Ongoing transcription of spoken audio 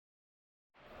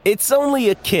It's only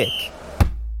a kick,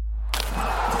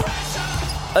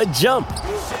 a jump,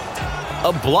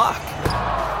 a block.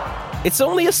 It's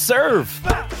only a serve.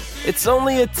 It's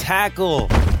only a tackle,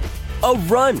 a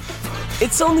run.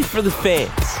 It's only for the fans.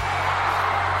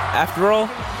 After all,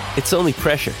 it's only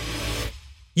pressure.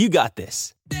 You got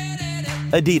this.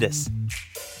 Adidas.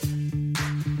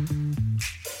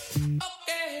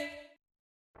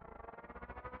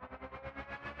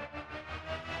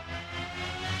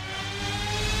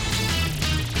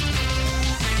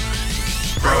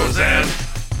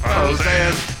 Bros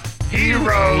and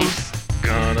heroes.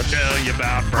 Gonna tell you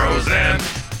about bros and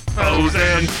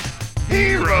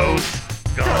heroes.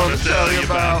 Gonna tell you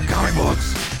about comic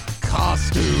books,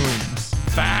 costumes,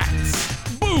 facts,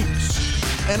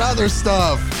 boots, and other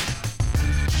stuff.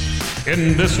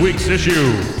 In this week's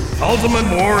issue, Ultimate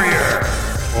Warrior,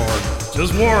 or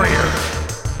just Warrior.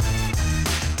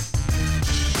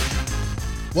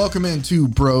 Welcome into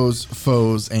Bros,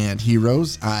 Foes, and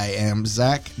Heroes. I am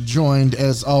Zach, joined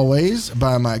as always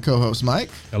by my co-host Mike.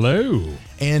 Hello.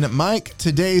 And Mike,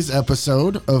 today's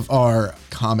episode of our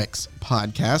comics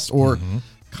podcast, or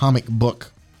comic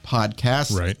book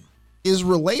podcast, is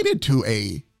related to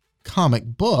a comic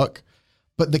book,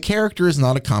 but the character is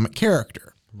not a comic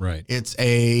character. Right. It's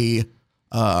a,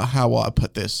 how will I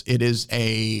put this? It is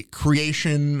a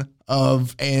creation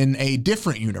of a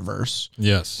different universe.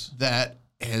 Yes. That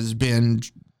has been,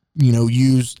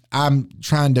 used. I'm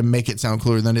trying to make it sound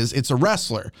clearer than it is. It's a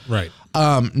wrestler. Right.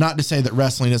 Not to say that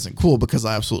wrestling isn't cool, because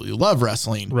I absolutely love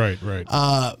wrestling. Right.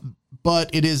 But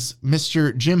it is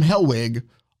Mr. Jim Hellwig,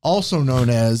 also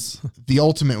known as the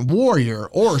Ultimate Warrior,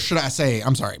 or should I say,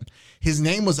 I'm sorry, his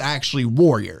name was actually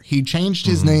Warrior. He changed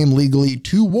his name legally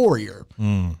to Warrior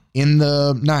in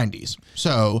the 90s.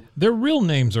 So their real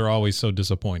names are always so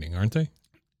disappointing, aren't they?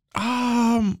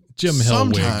 Jim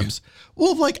Hellwig. Sometimes.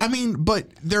 Well, but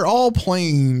they're all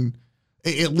playing,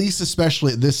 at least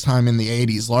especially at this time in the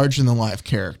 80s, larger than life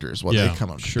characters, what they come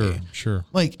up to be. Sure.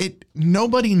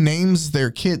 Nobody names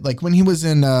their kid. Like when he was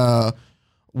in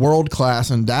World Class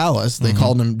in Dallas, they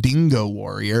called him Dingo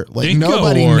Warrior.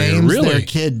 Nobody names their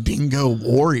kid Dingo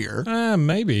Warrior.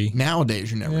 Maybe.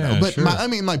 Nowadays, you never know. But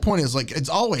my point is, it's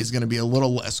always going to be a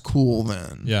little less cool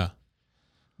then. Yeah.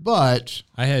 But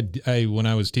when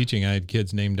I was teaching, I had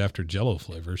kids named after Jell-O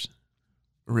flavors.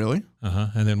 Really?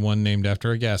 And then one named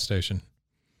after a gas station.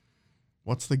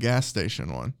 What's the gas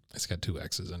station one? It's got 2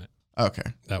 X's in it. Okay.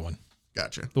 That one.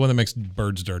 Gotcha. The one that makes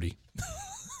birds dirty.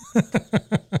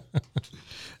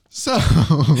 So,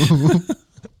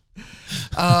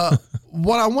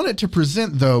 what I wanted to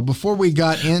present, though, before we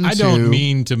got into... I don't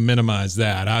mean to minimize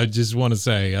that. I just want to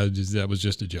say that was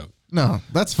just a joke. No,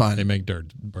 that's fine. They make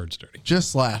birds dirty.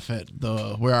 Just laugh at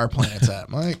where our planet's at,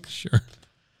 Mike. Sure.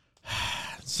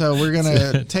 So we're going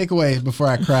to take away before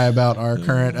I cry about our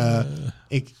current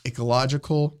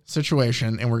ecological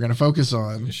situation, and we're going to focus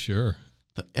on... Sure.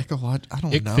 The I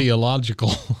don't know.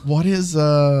 Ichthyological. What is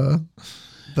the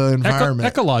environment?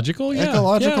 Ecological, yeah.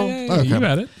 Ecological? Yeah. Okay. You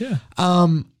got it, yeah.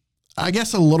 I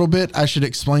guess a little bit I should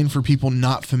explain for people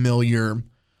not familiar...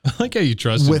 I like how you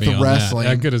trusted with me on wrestling.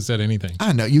 that. I could have said anything.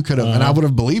 I know you could have, and I would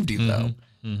have believed you though.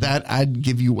 That I'd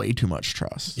give you way too much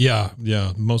trust. Yeah,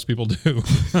 most people do.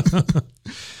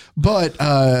 But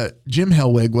Jim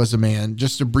Hellwig was a man,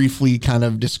 just to briefly kind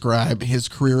of describe his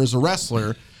career as a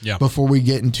wrestler before we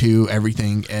get into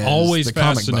everything as always the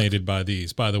comic fascinated by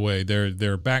these, by the way.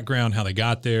 Their background, how they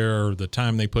got there, the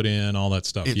time they put in, all that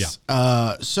stuff.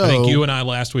 So I think you and I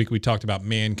last week we talked about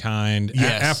Mankind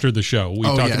after the show. We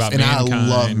talked about Mankind. And I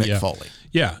love Mick Foley.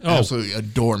 Yeah. Absolutely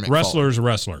adore Mick Wrestler's a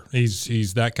wrestler.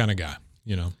 He's that kind of guy,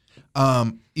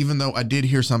 Even though I did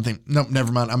hear something, no,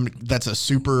 never mind. That's a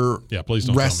super please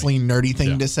don't wrestling nerdy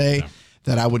thing to say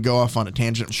that I would go off on a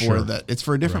tangent for. That it's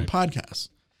for a different podcast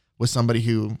with somebody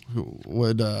who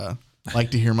would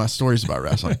like to hear my stories about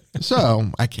wrestling. So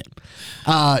I can't.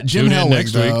 Jim Tune Hellwig in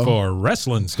next though, week for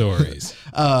wrestling stories.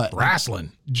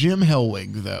 Wrestling. Jim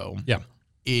Hellwig though,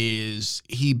 is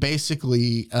he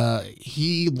basically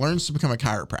he learns to become a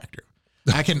chiropractor.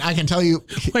 I can tell you.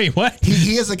 Wait, what?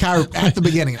 He is a chiropractor at the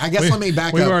beginning. I guess let me back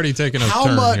up. We've already taken a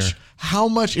turn here. How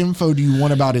much info do you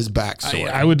want about his backstory?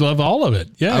 I would love all of it.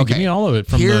 Yeah, okay. Give me all of it.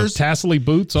 From the tassely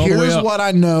boots all the way up. Here's what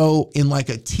I know in like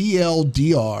a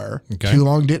TLDR, Too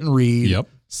Long Didn't Read,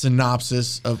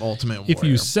 synopsis of Ultimate Warrior. If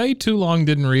you say too long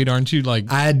didn't read, aren't you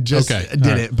like... I just did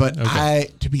it, but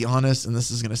to be honest, and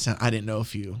this is going to sound... I didn't know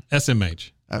if you...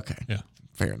 SMH. Okay. Yeah.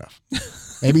 Fair enough.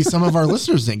 Maybe some of our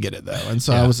listeners didn't get it though, and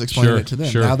so I was explaining it to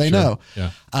them. Now they know.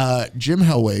 Yeah. Jim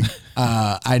Hellwig,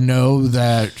 I know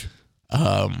that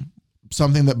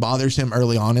something that bothers him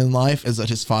early on in life is that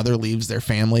his father leaves their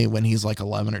family when he's like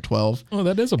 11 or 12. Oh,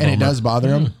 that is a And bummer. it does bother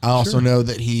him. Yeah, I also sure. know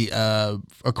that he,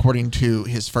 according to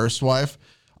his first wife,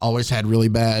 always had really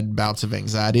bad bouts of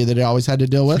anxiety that he always had to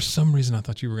deal For with. some reason, I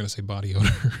thought you were going to say body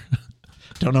odor.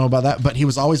 Don't know about that, but he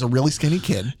was always a really skinny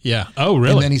kid. Yeah. Oh,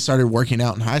 really? And then he started working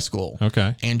out in high school.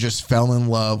 Okay. And just fell in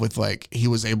love with, like, he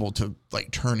was able to,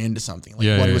 like, turn into something. Like,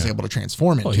 Yeah, what he yeah, was yeah. able to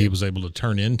transform into. Well, he was able to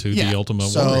turn into Yeah. the ultimate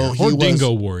So warrior he or was-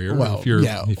 dingo warrior. Well, if you're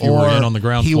yeah. if you were in on the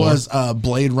ground he floor. was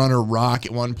Blade Runner Rock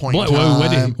at one point What, in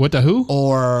time. what the who?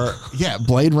 Or, yeah,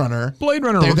 Blade Runner. Blade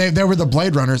Runner. They were the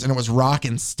Blade Runners, and it was Rock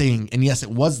and Sting. And yes,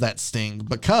 it was that Sting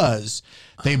because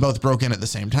they both broke in at the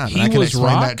same time. And He I can was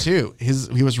explain Rock? that too.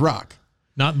 He was Rock.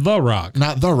 Not the Rock.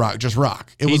 Not the Rock, just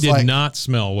Rock. It He was did like not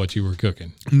smell what you were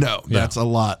cooking. no, that's a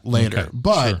lot later. Okay,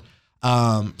 But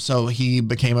sure. so he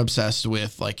became obsessed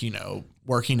with, like, you know,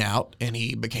 working out, and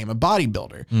he became a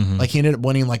bodybuilder. Mm-hmm. Like, he ended up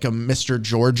winning like a Mr.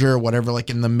 Georgia or whatever, like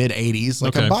in the mid 80s,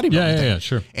 like Okay. a bodybuilding Yeah, thing. yeah,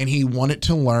 sure. And he wanted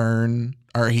to learn,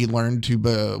 or he learned to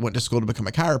went to school to become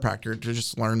a chiropractor to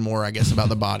just learn more, I guess, about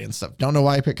the body and stuff. Don't know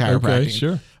why he picked chiropractic. Okay,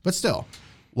 sure. But still,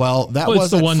 well, that Well, it's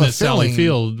wasn't the one that Sally fulfilling.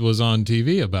 Field was on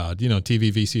TV about. You know,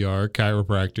 TV VCR,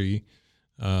 chiropractic,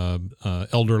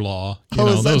 elder law. You Oh,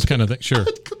 know, is that- those kind of things. Sure.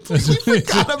 Completely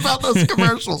forgot about those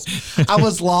commercials. I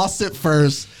was lost at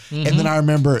first, and then I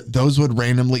remember those would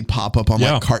randomly pop up on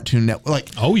Yeah. like Cartoon Network. Like,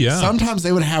 Oh, yeah. sometimes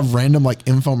they would have random like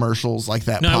infomercials like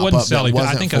that No, it pop wasn't up. Sally. That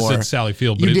wasn't I think for, I said Sally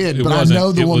Field, but You it, did, it but I wasn't.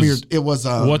 know the it one was, it was.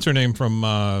 what's her name from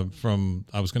I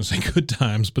was going to say Good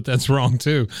Times, but that's wrong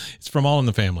too. It's from All in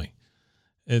the Family.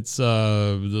 It's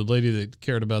the lady that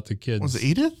cared about the kids. Was it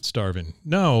Edith? Starving?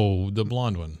 No, the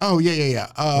blonde one, Oh yeah.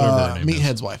 Whatever her name is.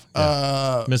 Meathead's wife.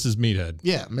 Mrs. Meathead.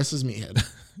 Yeah, Mrs. Meathead.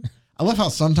 I love how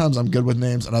sometimes I'm good with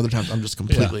names and other times I'm just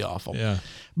completely awful. Yeah,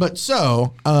 But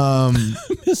so,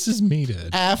 Mrs. Meathead.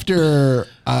 after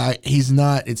he's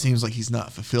not, it seems like he's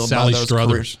not fulfilled Sally by those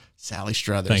Struthers. careers. Sally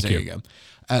Struthers. Thank there you. you go.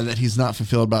 That he's not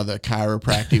fulfilled by the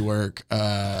chiropractic work.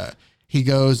 He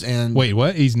goes and Wait,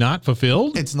 what? He's not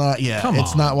fulfilled? it's not. Yeah, Come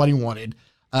it's on. not what he wanted.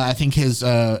 I think his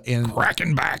in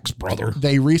Cracking backs, brother.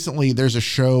 they recently there's a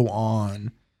show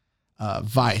on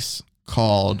Vice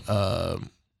called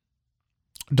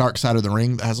Dark Side of the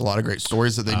Ring that has a lot of great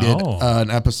stories that they did Oh. an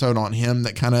episode on him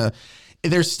that kind of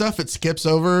there's stuff it skips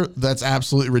over that's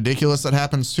absolutely ridiculous that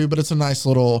happens too, but it's a nice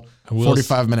little will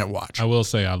 45-minute watch. I will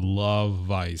say I love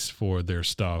Vice for their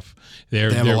stuff. They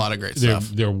have a they're- lot of great they're- stuff.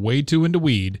 They're way too into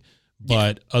weed,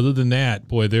 but other than that,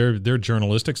 boy, their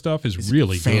journalistic stuff is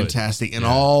really good. Fantastic. And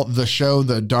all the show,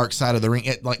 the Dark Side of the Ring,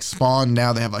 it like spawned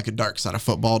now they have like a Dark Side of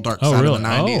Football, Dark Oh, Side really? of the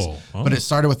 90s. Oh. But it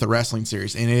started with the wrestling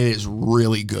series and it is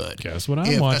really good. Guess what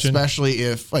I'm watching? Especially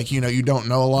if like, you know, you don't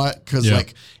know a lot because Yeah.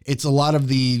 like it's a lot of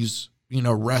these, you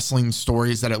know, wrestling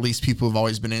stories that at least people who've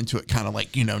always been into it kind of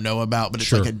like, you know about, but it's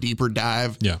Sure. like a deeper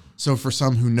dive. Yeah. So for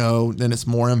some who know, then it's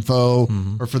more info.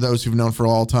 Mm-hmm. Or for those who've known for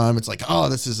all time, it's like, oh,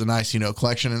 this is a nice, you know,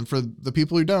 collection. And for the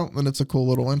people who don't, then it's a cool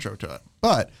little intro to it.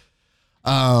 But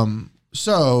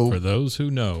so For those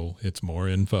who know, it's more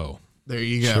info. there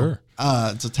you go. Sure.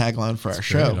 It's a tagline for our Great,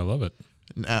 show. I love it.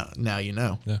 Now you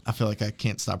know. Yeah. I feel like I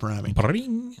can't stop rhyming.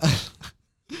 Bring.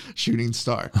 Shooting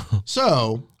star.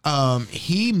 So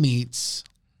he meets.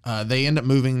 They end up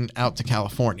moving out to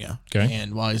California. Okay.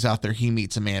 And while he's out there, he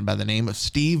meets a man by the name of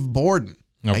Steve Borden.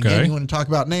 Okay. Again, you want to talk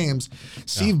about names?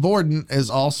 Steve Borden is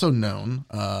also known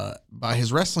by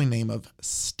his wrestling name of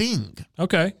Sting.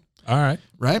 Okay. All right.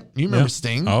 Right? You remember Yeah.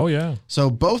 Sting? Oh yeah. So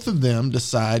both of them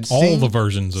decide. All the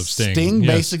versions of Sting. Sting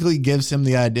Yes. basically gives him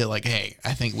the idea, like, hey,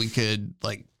 I think we could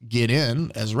like get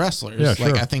in as wrestlers. Yeah, Like,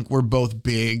 sure. I think we're both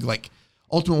big. Like,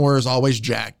 Ultimate Warrior is always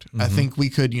jacked. I Mm-hmm. think we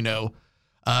could, you know,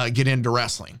 get into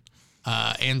wrestling.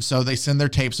 And so they send their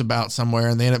tapes about somewhere,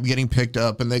 and they end up getting picked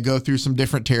up, and they go through some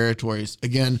different territories.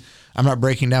 Again, I'm not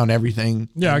breaking down everything.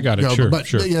 Yeah, I got it. Sure, but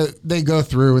sure. they go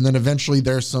through, and then eventually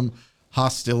there's some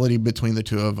hostility between the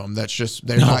two of them. That's just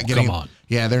they're No, not getting. come on.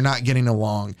 Yeah, they're not getting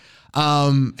along.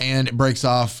 And it breaks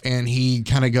off, and he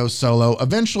kind of goes solo.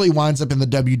 Eventually, winds up in the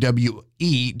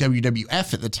WWE,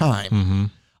 WWF at the time.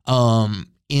 Mm-hmm.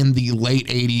 In the late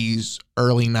 80s,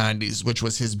 early 90s, which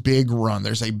was his big run.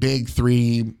 There's a big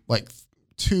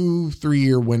 2-3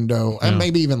 year window, and Yeah.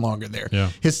 maybe even longer there. Yeah.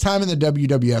 His time in the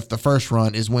WWF, the first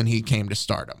run, is when he came to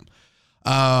Stardom.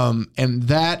 And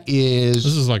that is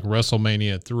This is like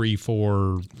WrestleMania 3,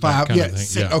 4, that 5. kind Yeah, of thing.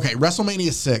 six, okay.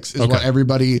 WrestleMania 6 is Okay. what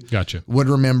everybody Gotcha. would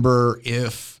remember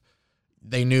if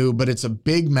they knew, but it's a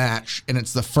big match, and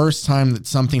it's the first time that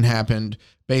something happened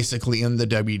basically in the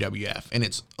WWF, and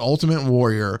it's Ultimate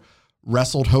Warrior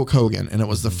wrestled Hulk Hogan, and it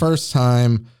was the first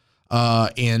time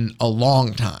in a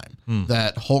long time.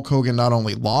 That Hulk Hogan not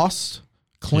only lost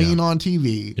clean on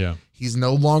TV, he's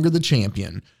no longer the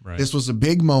champion. Right. This was a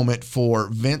big moment for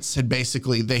Vince.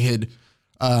 They had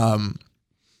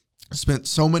spent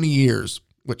so many years,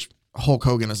 which Hulk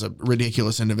Hogan is a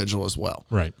ridiculous individual as well.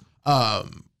 Right.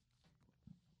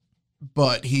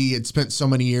 But he had spent so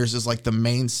many years as like the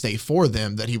mainstay for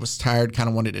them that he was tired, kind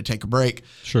of wanted to take a break.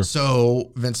 Sure.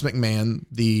 So Vince McMahon,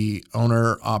 the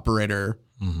owner, operator,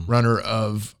 runner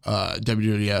of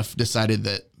WWF, decided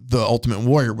that the Ultimate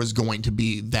Warrior was going to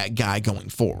be that guy going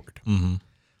forward. And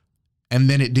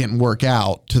then it didn't work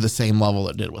out to the same level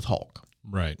it did with Hulk.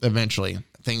 Right. Eventually,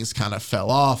 things kind of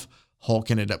fell off. Hulk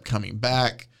ended up coming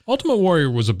back. Ultimate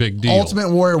Warrior was a big deal. Ultimate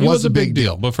Warrior was a big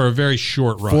deal, but for a very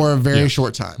short run. For a very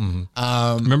short time.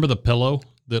 Remember the pillow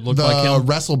that looked like The him?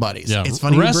 Wrestle Buddies. Yeah. It's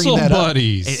funny Wrestle you bring that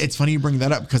Buddies. up. It's funny you bring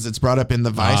that up because it's brought up in the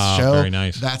Vice show. Very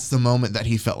nice. That's the moment that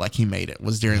he felt like he made it,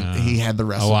 was during he had the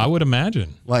Wrestle. Oh, I would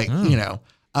imagine. I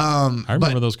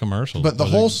remember those commercials. But the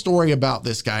whole story about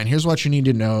this guy, and here's what you need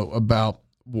to know about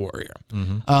Warrior.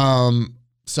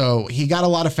 So he got a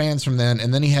lot of fans from then,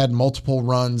 and then he had multiple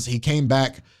runs. He came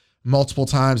back multiple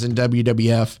times in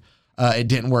WWF. It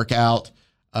didn't work out.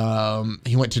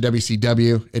 He went to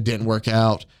WCW. It didn't work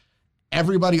out.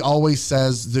 Everybody always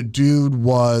says the dude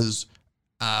was,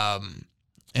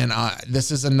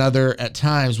 this is another, at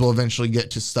times we'll eventually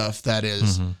get to stuff that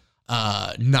is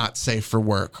not safe for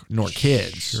work nor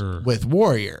kids with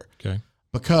Warrior. Okay.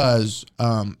 Because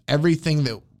everything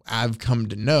that I've come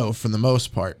to know for the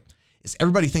most part is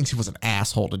everybody thinks he was an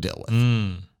asshole to deal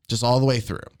with. Just all the way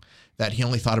through. That he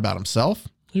only thought about himself.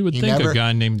 You would think a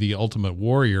guy named the Ultimate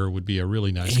Warrior would be a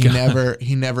really nice guy.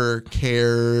 He never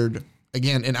cared.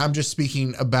 Again, and I'm just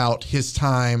speaking about his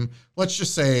time. Let's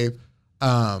just say,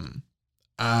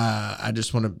 I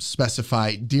just want to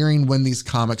specify during when these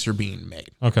comics are being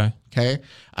made. Okay.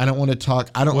 I don't want to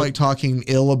talk. I don't like talking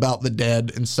ill about the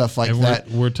dead and stuff like that.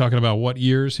 We're talking about what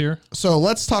years here? So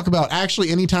let's talk about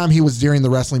actually anytime he was during the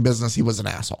wrestling business, he was an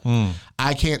asshole.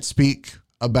 I can't speak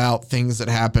about things that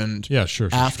happened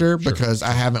after because I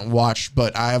haven't watched,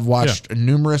 but I have watched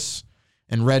numerous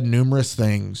and read numerous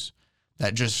things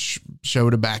that just show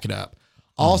to back it up.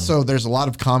 Also, there's a lot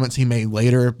of comments he made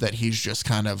later that he's just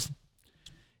kind of,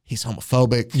 he's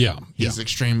homophobic. He's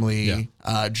extremely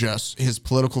just, his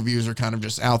political views are kind of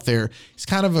just out there. He's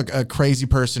kind of a crazy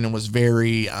person and was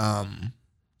very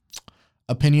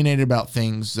opinionated about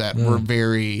things that were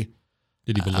very.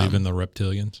 Did he believe in the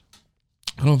reptilians?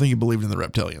 I don't think he believed in the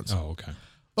reptilians. Oh, okay.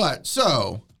 But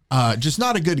so, just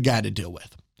not a good guy to deal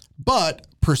with. But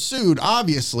pursued,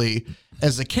 obviously,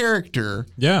 as a character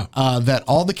that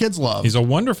all the kids love. He's a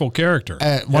wonderful character.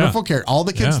 Wonderful character. All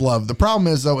the kids love. The problem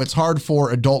is, though, it's hard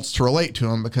for adults to relate to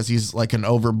him because he's like an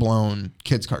overblown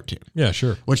kids cartoon. Yeah,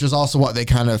 sure. Which is also what they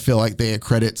kind of feel like they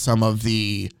accredit some of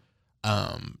the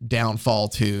downfall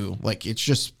to. Like, it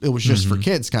was just for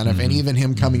kids kind of. And even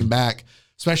him coming back,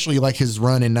 especially like his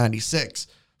run in 96,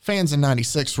 fans in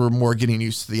 96 were more getting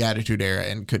used to the Attitude Era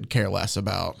and could care less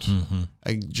about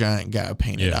a giant guy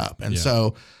painted up. And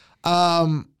so,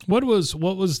 what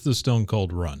was the Stone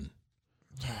Cold run?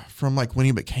 From like when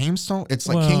he became Stone, it's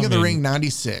like King of the Ring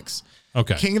 96.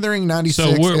 Okay. King of the Ring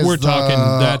 96. So we're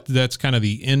talking that's kind of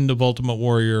the end of Ultimate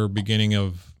Warrior, beginning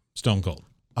of Stone Cold.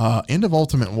 End of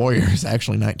Ultimate Warrior is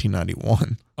actually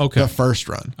 1991. Okay. The first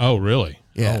run. Oh, really?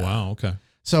 Yeah. Oh, wow. Okay.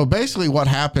 So basically what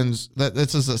happens,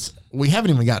 we haven't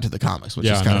even got to the comics, which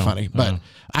is kind of funny, but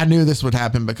I knew this would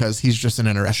happen because he's just an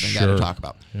interesting guy to talk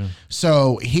about. Yeah.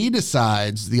 So he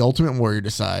decides, the Ultimate Warrior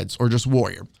decides, or just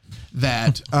Warrior,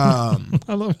 that I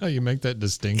love how you make that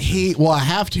distinction. I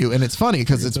have to, and it's funny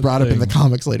because it's brought up in the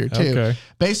comics later too. Okay.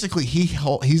 Basically,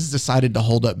 he's decided to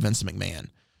hold up Vince McMahon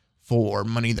for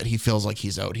money that he feels like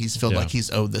he's owed. He's felt like he's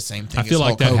owed the same thing. I feel like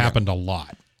Hulk that Hogan. happened a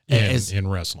lot. In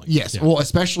wrestling. Yes. Yeah. Well,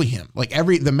 especially him. Like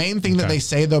the main thing that they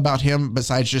say though about him,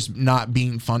 besides just not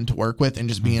being fun to work with and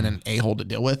just being an a-hole to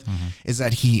deal with, is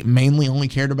that he mainly only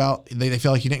cared about, they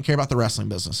feel like he didn't care about the wrestling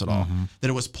business at all. That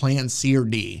it was plan C or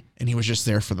D and he was just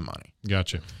there for the money.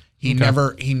 Gotcha. He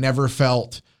never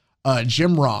felt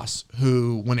Jim Ross,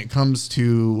 who when it comes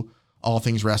to all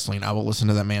things wrestling, I will listen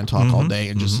to that man talk all day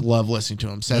and just love listening to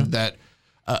him, said that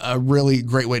a really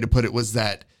great way to put it was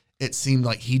that it seemed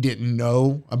like he didn't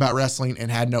know about wrestling and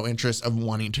had no interest of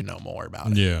wanting to know more about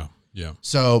it. Yeah, yeah.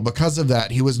 So because of that,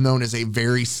 he was known as a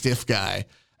very stiff guy.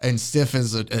 And stiff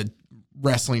is a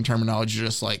wrestling terminology,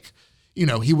 just like,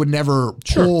 he would never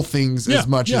pull things as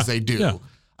much as they do.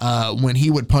 Yeah. When he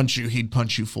would punch you, he'd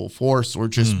punch you full force or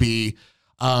just be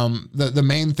the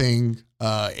main thing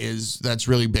is that's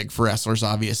really big for wrestlers,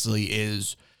 obviously,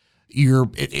 is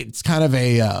it's kind of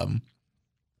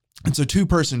it's a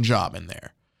 2-person job in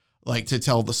there, like to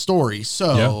tell the story.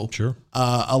 So sure.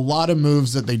 A lot of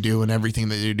moves that they do and everything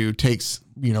that they do takes,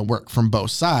 work from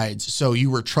both sides. So you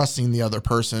were trusting the other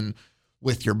person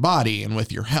with your body and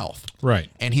with your health. Right.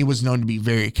 And he was known to be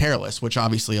very careless, which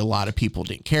obviously a lot of people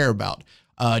didn't care about.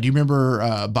 Do you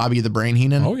remember Bobby the Brain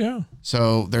Heenan? Oh, yeah.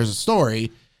 So there's a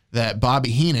story that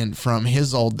Bobby Heenan, from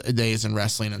his old days in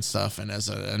wrestling and stuff, and as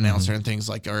an announcer and things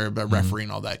like, or a referee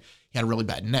and all that, he had a really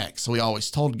bad neck. So he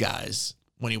always told guys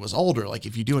when he was older, like,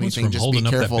 if you do anything, just be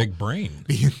careful. Up that big brain.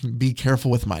 Be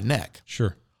careful with my neck.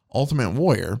 Sure. Ultimate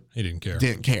Warrior. He didn't care.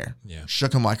 Didn't care. Yeah.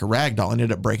 Shook him like a rag doll.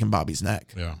 Ended up breaking Bobby's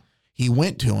neck. Yeah. He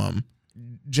went to him.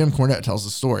 Jim Cornette tells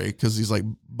the story because he's like,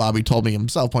 Bobby told me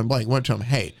himself point blank. Went to him,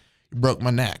 hey, you broke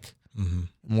my neck. And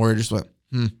Warrior just went,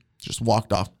 just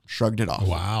walked off, shrugged it off.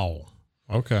 Wow.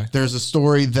 Okay. There's a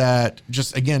story that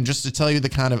just to tell you the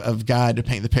kind of guy to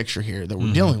paint the picture here that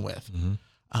we're dealing with.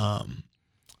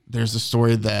 There's a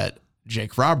story that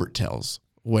Jake Robert tells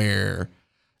where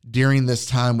during this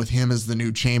time with him as the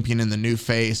new champion and the new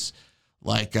face,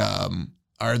 like,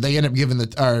 or they end up taking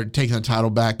the title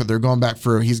back, but they're going back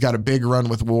he's got a big run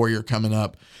with Warrior coming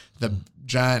up. The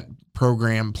giant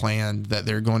program plan that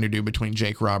they're going to do between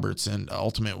Jake Roberts and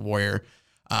Ultimate Warrior.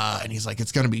 And he's like,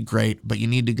 it's going to be great, but you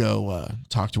need to go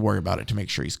talk to Warrior about it to make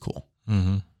sure he's cool.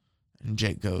 And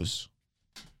Jake goes,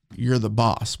 you're the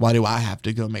boss. Why do I have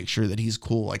to go make sure that he's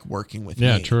cool, like working with me?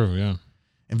 Yeah, true. Yeah.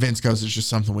 And Vince goes, it's just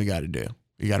something we got to do.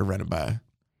 You got to run it by.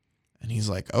 And he's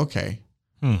like, okay.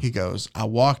 He goes, I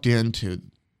walked into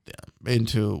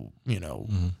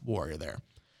Warrior there.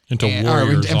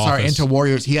 Into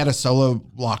Warriors. He had a solo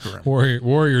locker room.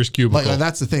 Warriors cubicle. Like,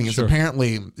 that's the thing. Is Sure.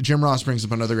 apparently Jim Ross brings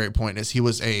up another great point. Is he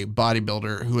was a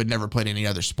bodybuilder who had never played any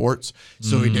other sports,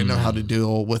 so he didn't know how to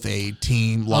deal with a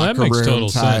team locker that makes room total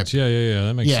type. sense. Yeah.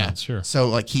 That makes sense. Sure. So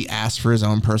like he asked for his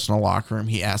own personal locker room.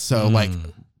 He asked like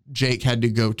Jake had to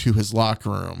go to his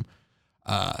locker room,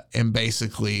 and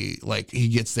basically like he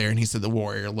gets there and he said the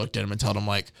Warrior looked at him and told him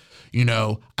like,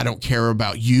 I don't care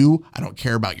about you. I don't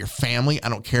care about your family. I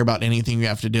don't care about anything you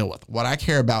have to deal with. What I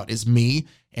care about is me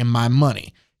and my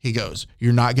money. He goes,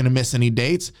 you're not going to miss any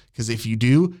dates because if you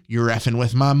do, you're effing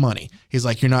with my money. He's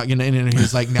like, you're not going to, and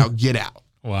he's like, now get out.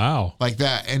 Wow. Like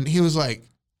that. And he was like,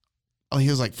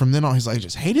 from then on, he's like, I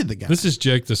just hated the guy. This is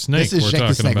Jake the Snake. This is Jake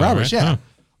the Snake Roberts. Right? Yeah. Huh.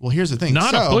 Well, here's the thing.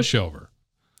 Not a pushover.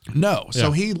 No. So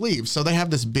Yeah. he leaves. So they have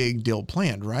this big deal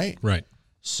planned, right? Right.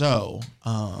 So,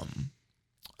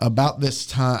 about this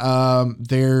time,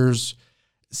 there's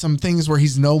some things where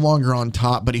he's no longer on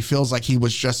top, but he feels like he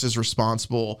was just as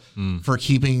responsible for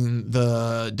keeping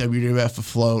the WWF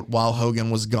afloat while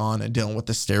Hogan was gone and dealing with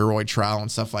the steroid trial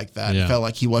and stuff like that. Yeah. Felt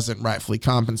like he wasn't rightfully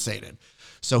compensated.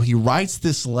 So he writes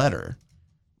this letter,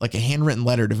 like a handwritten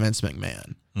letter to Vince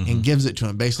McMahon, and gives it to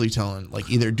him, basically telling like,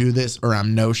 either do this or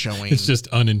I'm no showing. It's just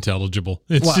unintelligible.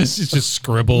 It's just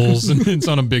scribbles and it's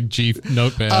on a big chief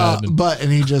notepad.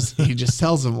 And he just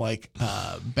tells him like,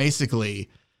 basically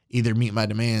either meet my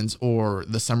demands or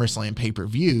the SummerSlam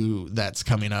pay-per-view that's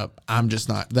coming up. I'm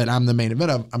the main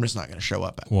event of, I'm just not going to show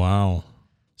up at. Wow.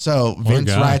 So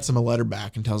Vince writes him a letter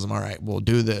back and tells him, all right, we'll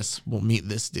do this. We'll meet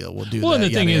this deal. We'll do that. Well, and the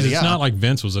thing is, it's yada. not like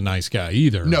Vince was a nice guy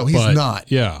either. No, he's not.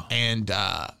 Yeah. And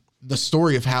the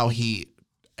story of how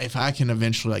if I can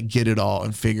eventually like get it all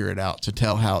and figure it out to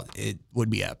tell how it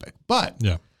would be epic. But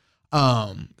Yeah.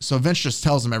 so Vince just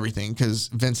tells him everything because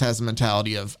Vince has the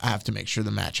mentality of I have to make sure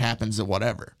the match happens or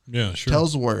whatever. Yeah, sure.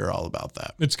 Tells the Warrior all about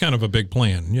that. It's kind of a big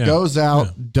plan. Yeah. Goes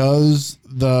out, does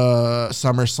the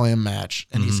SummerSlam match,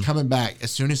 and he's coming back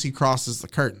as soon as he crosses the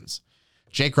curtains.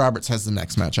 Jake Roberts has the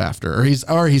next match after, or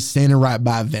he's standing right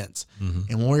by Vince,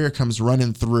 and Warrior comes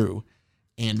running through,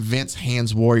 and Vince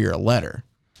hands Warrior a letter,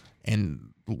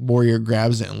 and Warrior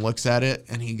grabs it and looks at it,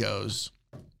 and he goes,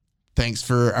 thanks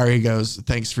for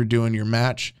doing your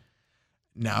match.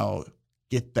 Now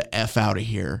get the F out of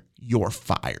here. You're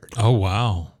fired. Oh,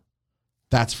 wow.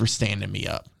 That's for standing me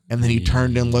up. And then he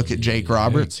turned and looked at Jake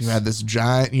Roberts, who had this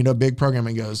giant, big program,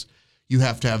 and goes, you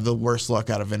have to have the worst luck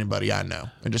out of anybody I know.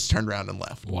 And just turned around and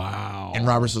left. Wow. And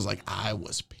Roberts was like, I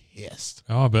was pissed.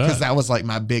 Oh, I bet. Because that was like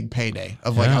my big payday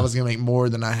of like, I was going to make more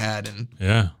than I had. And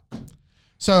yeah.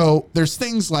 so there's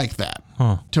things like that.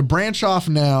 Huh. To branch off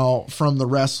now from the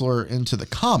wrestler into the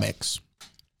comics.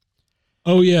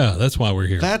 Oh, yeah. That's why we're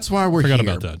here. That's why we're Forgot here.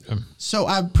 about that. So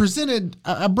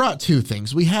I brought two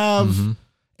things. We have, and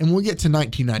we'll get to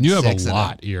 1996. You have a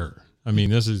lot here. I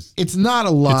mean, it's not a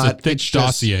lot. It's a thick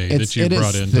dossier that you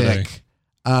brought in today.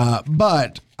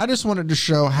 But I just wanted to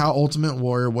show how Ultimate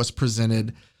Warrior was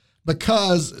presented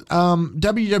because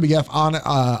WWF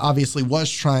obviously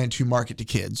was trying to market to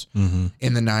kids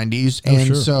in the 90s. And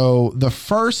sure. so the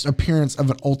first appearance of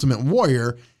an Ultimate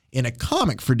Warrior in a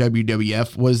comic for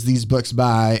WWF was these books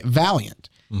by Valiant.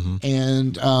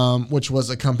 And which was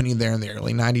a company there in the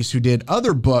early 90s who did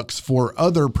other books for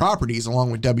other properties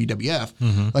along with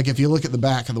WWF. Like if you look at the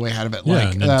back of the way out of it,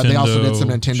 like they also did some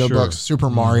Nintendo books, Super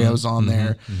Mario's on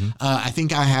there. I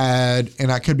think I had, and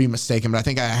I could be mistaken, but I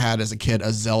think I had as a kid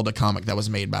a Zelda comic that was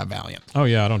made by Valiant. Oh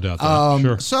yeah, I don't doubt that.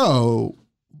 Sure. So,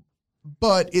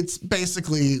 but it's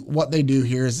basically what they do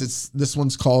here is this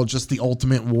one's called just the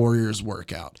Ultimate Warriors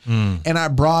Workout. And I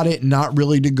brought it not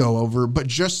really to go over, but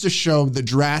just to show the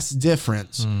drastic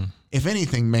difference, if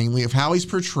anything, mainly of how he's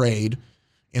portrayed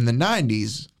in the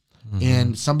 90s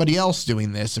and somebody else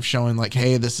doing this, of showing like,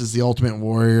 hey, this is the Ultimate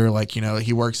Warrior. Like, you know,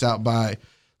 he works out by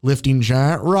lifting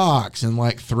giant rocks and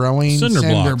like throwing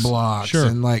cinder blocks Sure.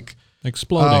 and like,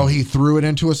 Exploding. oh, he threw it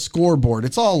into a scoreboard.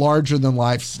 It's all larger than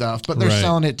life stuff, but they're Right.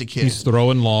 selling it to kids. He's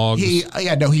throwing logs. He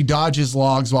dodges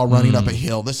logs while running up a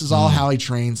hill. This is all how he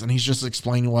trains, and he's just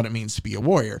explaining what it means to be a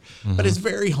warrior. But it's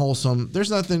very wholesome. There's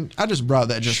nothing. I just brought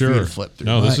that just for you to flip through.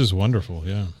 No, this is wonderful.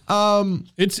 Yeah.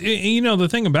 You know, the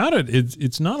thing about it,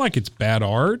 it's not like it's bad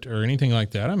art or anything like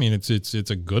that. I mean, it's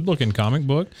a good looking comic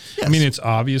book. Yes. I mean, it's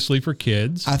obviously for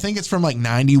kids. I think it's from like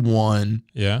 91.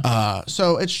 Yeah.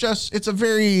 So it's a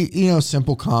very,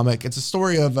 simple comic. It's a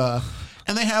story of,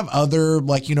 and they have other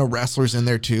like, wrestlers in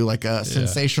there too. Like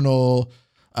Sensational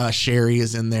Sherry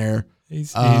is in there.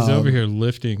 He's over here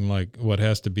lifting like what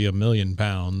has to be 1 million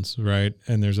pounds, right?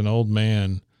 And there's an old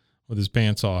man with his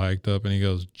pants all hiked up, and he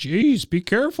goes, "Geez, be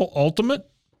careful, Ultimate."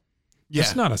 Yeah.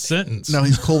 That's not a sentence. No,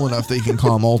 he's cool enough that you can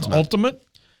call him Ultimate. Ultimate.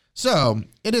 So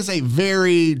it is a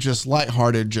very just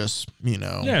lighthearted,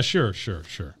 Yeah, sure.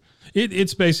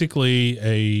 It's basically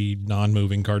a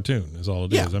non-moving cartoon is all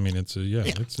it is. I mean, it's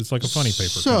like a funny paper.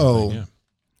 So, kind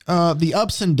of thing, the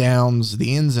ups and downs,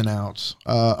 the ins and outs,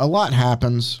 a lot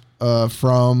happens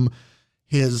from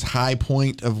his high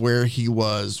point of where he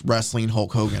was wrestling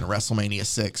Hulk Hogan at WrestleMania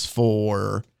 6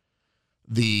 for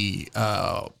the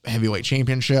heavyweight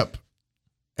championship.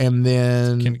 And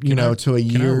then, to a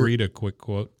year. Can I read a quick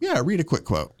quote? Yeah, read a quick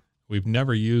quote. "We've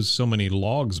never used so many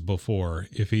logs before.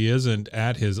 If he isn't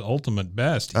at his ultimate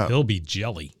best, he'll be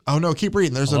jelly." Oh no, keep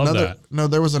reading. There's I love another. that. No,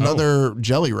 there was another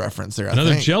jelly reference there.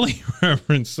 Another I think. jelly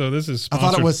reference. So this is I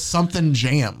sponsored, thought it was something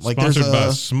jam. Like sponsored there's by a.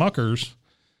 Smuckers.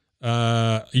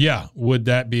 Yeah. Would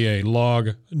that be a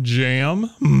log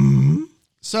jam?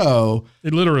 So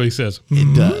It literally says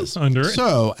it does under it.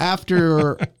 So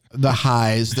after the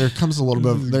highs, there comes a little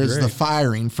bit. There's the great.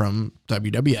 firing from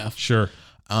WWF. Sure.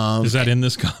 Is that in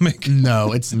this comic?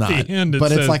 No, it's not. At the end, it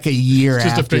but it's says- like a year it's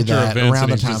just a after picture of that, Vince around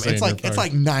and the he's time. just It's saying like they're it's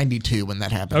like 92 when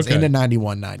that happens. Okay. Into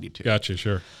 91, 92. Gotcha.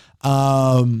 Sure.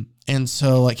 And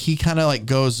so like he kind of like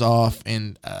goes off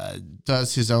and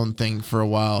does his own thing for a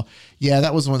while. Yeah,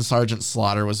 that was when Sergeant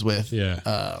Slaughter was with Yeah.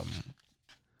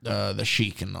 the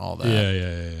Sheik and all that.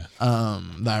 Yeah.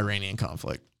 The Iranian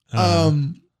conflict. Uh-huh.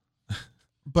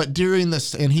 But during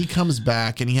this, and he comes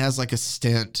back and he has like a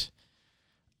stint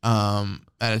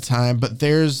at a time, but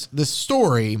there's this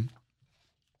story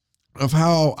of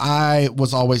how I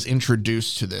was always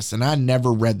introduced to this, and I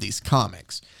never read these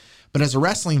comics. But as a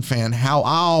wrestling fan, how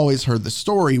I always heard the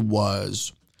story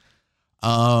was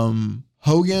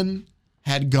Hogan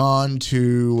had gone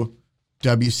to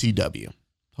WCW.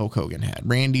 Hulk Hogan had.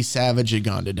 Randy Savage had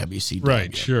gone to WCW.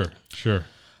 Right. Sure.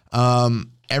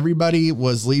 Everybody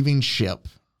was leaving ship.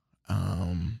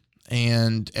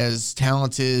 And as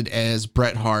talented as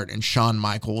Bret Hart and Shawn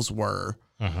Michaels were,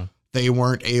 they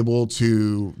weren't able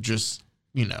to just,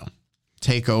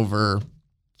 take over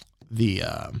the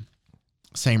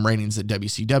same ratings that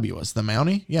WCW was. The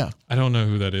Mountie? Yeah. I don't know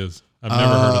who that is. I've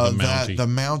never heard of the Mountie. The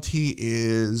Mountie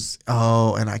is,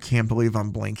 and I can't believe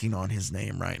I'm blanking on his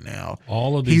name right now.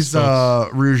 All of these He's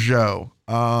folks- Rougeau.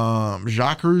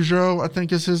 Jacques Rougeau, I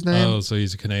think is his name. Oh, so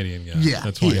he's a Canadian guy. Yeah,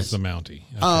 That's why he he's is. the Mountie.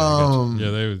 Okay, I gotcha.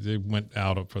 Yeah, they went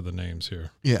out for the names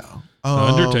here. Yeah. The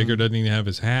Undertaker doesn't even have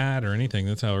his hat or anything.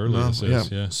 That's how early this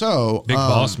is. Yeah. So Big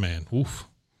boss man. Oof.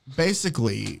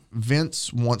 basically,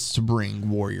 Vince wants to bring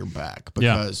Warrior back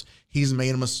because he's made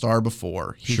him a star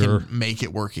before. He can make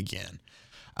it work again.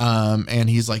 And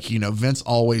he's like, Vince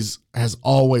has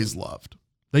always loved.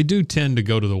 They do tend to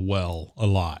go to the well a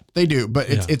lot. They do, but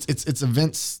it's a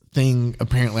Vince thing.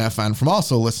 Apparently, I find from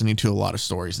also listening to a lot of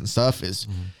stories and stuff is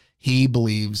he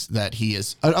believes that he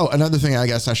is. Oh, another thing I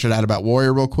guess I should add about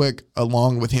Warrior real quick,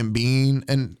 along with him being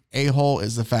an a-hole,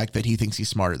 is the fact that he thinks he's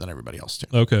smarter than everybody else too.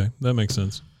 Okay, that makes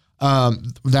sense.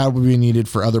 That would be needed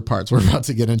for other parts we're about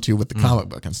to get into with the comic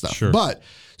book and stuff. Sure. But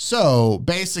so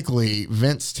basically,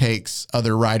 Vince takes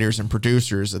other writers and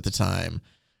producers at the time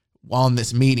on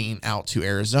this meeting out to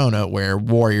Arizona where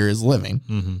Warrior is living.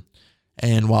 Mm-hmm.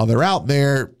 And while they're out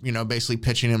there, you know, basically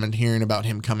pitching him and hearing about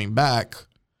him coming back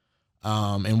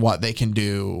and what they can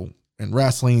do in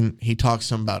wrestling, he talks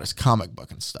to him about his comic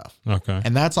book and stuff. Okay.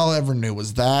 And that's all I ever knew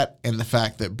was that, and the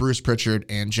fact that Bruce Pritchard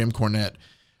and Jim Cornette,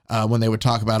 when they would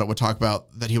talk about it, would talk about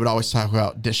that he would always talk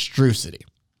about Destrucity.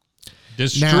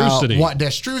 Now, what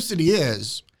Destrucity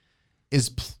is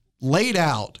laid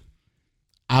out.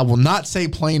 I will not say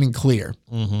plain and clear,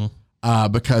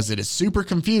 because it is super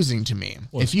confusing to me.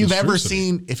 What's if you've ever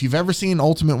seen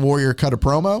Ultimate Warrior cut a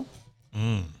promo,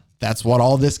 that's what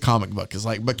all this comic book is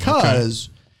like. Because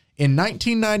in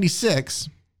 1996,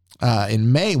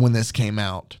 in May when this came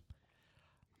out,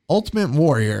 Ultimate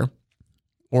Warrior,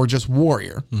 or just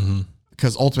Warrior,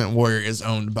 because Ultimate Warrior is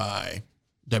owned by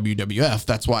WWF.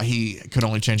 That's why he could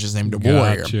only change his name to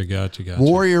Warrior. Gotcha.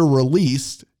 Warrior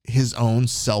released his own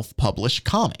self-published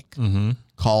comic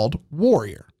called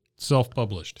Warrior.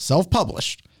 Self-published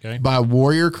Okay. By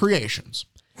Warrior Creations.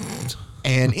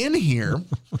 And in here,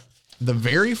 the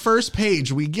very first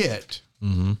page we get,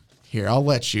 here, I'll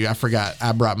let you. I forgot.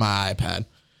 I brought my iPad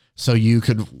so you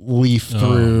could leaf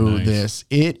through this.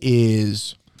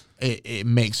 It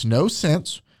makes no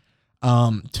sense.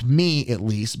 To me at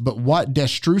least, but what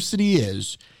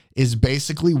Destrucity is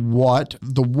basically what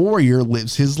the Warrior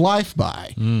lives his life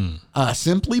by.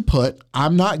 Simply put,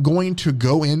 I'm not going to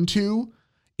go into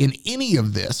in any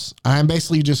of this. I'm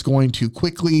basically just going to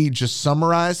quickly just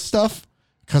summarize stuff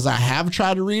because I have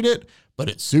tried to read it, but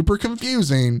it's super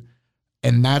confusing,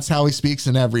 and that's how he speaks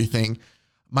and everything.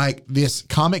 Mike, this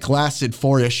comic lasted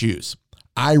 4 issues.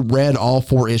 I read all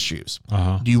 4 issues.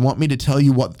 Do you want me to tell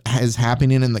you what is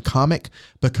happening in the comic?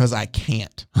 Because I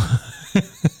can't.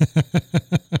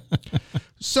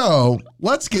 So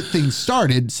let's get things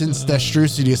started, since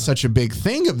Destrucity is such a big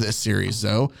thing of this series,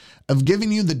 though, of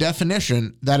giving you the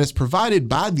definition that is provided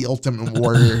by the Ultimate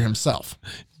Warrior himself.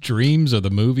 Dreams are the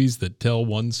movies that tell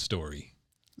one story.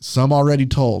 Some already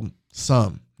told,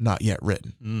 some not yet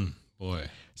written. Boy.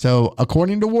 So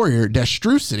according to Warrior,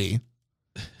 Destrucity,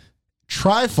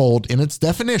 trifold in its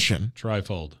definition.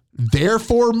 Trifold.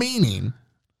 Therefore meaning,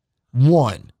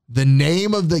 1, the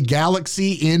name of the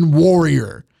galaxy in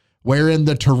Warrior, wherein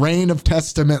the terrain of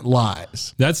Testament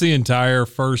lies. That's the entire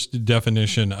first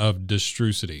definition of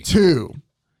Destrucity. 2,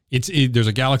 There's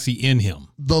a galaxy in him.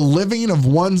 the living of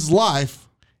one's life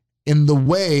in the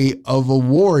way of a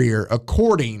warrior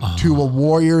according to a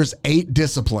warrior's 8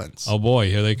 disciplines. Oh boy,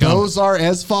 here they come. Those are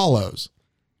as follows: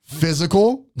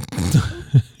 physical,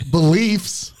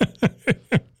 beliefs,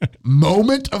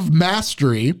 moment of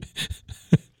mastery,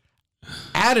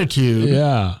 attitude,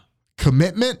 Yeah.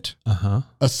 commitment,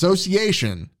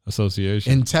 association,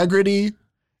 integrity,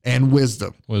 and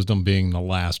wisdom. Wisdom being the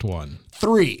last one.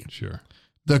 3, Sure.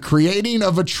 the creating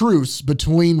of a truce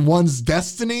between one's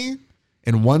destiny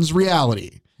and one's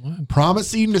reality,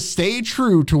 promising to stay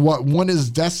true to what one is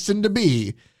destined to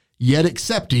be, yet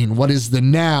accepting what is the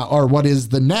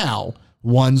now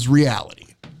one's reality.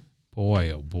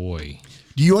 Boy, oh boy.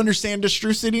 Do you understand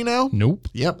Destrucity now? Nope.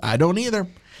 Yep, I don't either.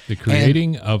 The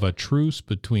creating of a truce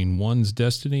between one's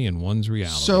destiny and one's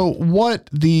reality. So what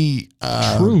the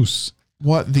truce.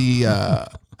 What the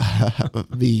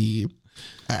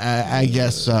I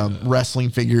guess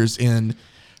wrestling figures in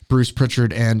Bruce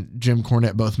Pritchard and Jim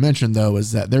Cornette both mentioned, though,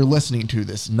 is that they're listening to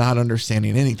this, not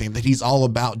understanding anything, that he's all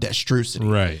about Destrucity.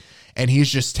 Right. And he's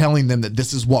just telling them that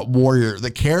this is what Warrior,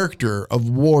 the character of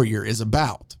Warrior, is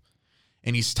about.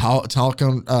 And he's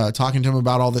talking to him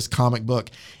about all this comic book,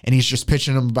 and he's just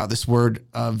pitching them about this word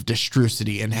of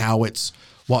Destrucity and how it's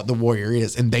what the Warrior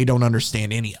is, and they don't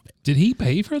understand any of it. Did he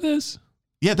pay for this?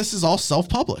 Yeah, this is all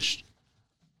self-published.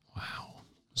 Wow. Okay.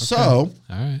 So,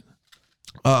 all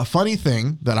right. Funny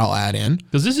thing that I'll add in.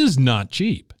 Because this is not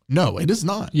cheap. No, it is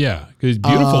not. Yeah. Because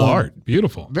beautiful art.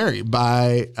 Beautiful. Very.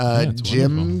 By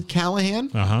Jim wonderful. Callahan.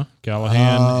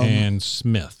 Callahan and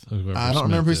Smith. I don't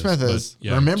remember who Smith is.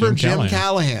 Yeah, remember Jim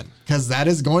Callahan, because that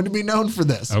is going to be known for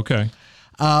this. Okay.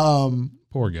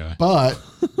 Poor guy. But,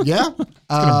 yeah. It's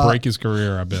going to break his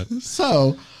career, I bet.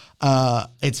 So,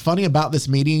 it's funny about this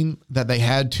meeting that they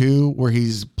had, too, where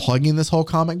he's plugging this whole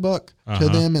comic book to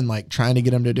them and, like, trying to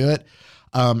get them to do it.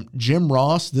 Jim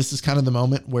Ross, this is kind of the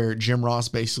moment where Jim Ross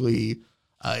basically,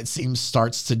 it seems,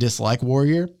 starts to dislike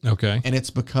Warrior. Okay. And it's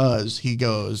because he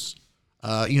goes,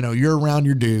 you're around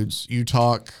your dudes. You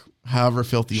talk however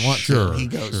filthy you want to. He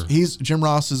goes, Jim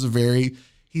Ross is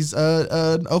he's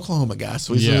an Oklahoma guy.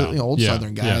 So he's an old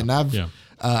Southern guy. And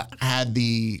had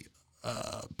the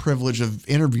privilege of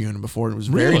interviewing him before. It was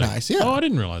very nice. Yeah. Oh, I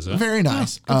didn't realize that. Very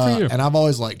nice. Yeah, good for you. And I've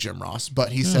always liked Jim Ross,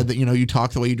 but he said that, you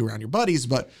talk the way you do around your buddies,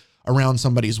 but around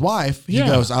somebody's wife, he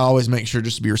goes, I always make sure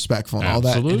just to be respectful and all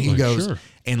that. And he goes,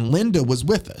 and Linda was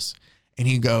with us. And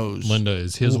he goes, Linda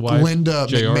is his wife? Linda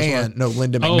JR's McMahon. wife? No,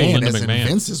 Linda McMahon Linda is McMahon.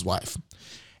 Vince's wife.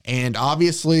 And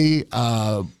obviously,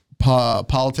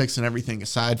 politics and everything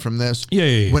aside from this,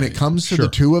 when it comes to the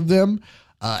two of them,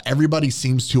 everybody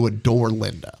seems to adore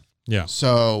Linda. Yeah.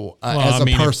 So as a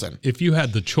person, if you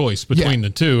had the choice between the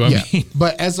two, I mean,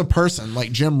 but as a person,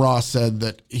 like Jim Ross said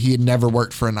that he had never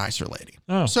worked for a nicer lady.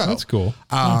 Oh, so that's cool.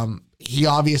 He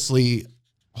obviously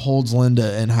holds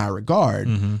Linda in high regard,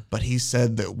 but he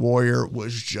said that Warrior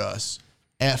was just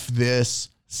F this,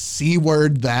 C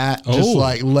word that, just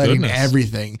like letting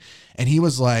everything. And he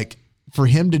was like, for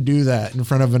him to do that in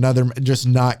front of another, just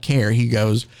not care, he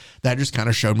goes, that just kind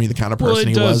of showed me the kind of person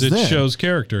he was then. It shows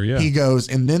character, yeah. He goes,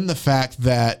 and then the fact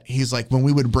that he's like, when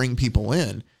we would bring people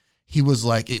in, he was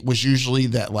like, it was usually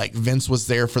that like Vince was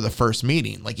there for the first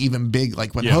meeting, like even big,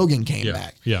 like when Hogan came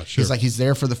back. Yeah, sure. He's like, he's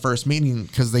there for the first meeting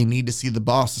because they need to see the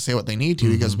boss to say what they need to.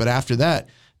 He goes, but after that,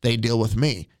 they deal with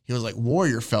me. He was like,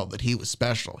 Warrior felt that he was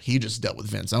special. He just dealt with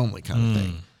Vince only kind of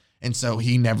thing. And so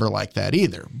he never liked that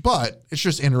either. But it's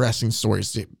just interesting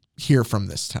stories to hear from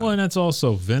this time. Well, and that's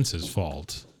also Vince's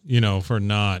fault, for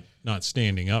not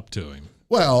standing up to him.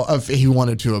 Well, if he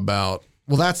wanted to about,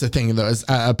 well, that's the thing though, is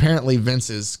apparently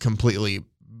Vince is completely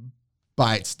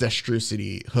bites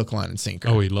Destrucity hook, line, and sinker.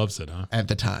 Oh, he loves it, huh? At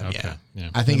the time, Okay. Yeah.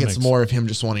 I think it's more of him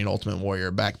just wanting Ultimate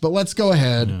Warrior back. But let's go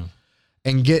ahead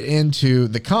and get into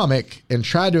the comic and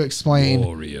try to explain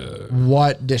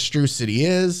what Destrucity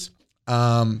is,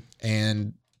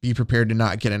 and be prepared to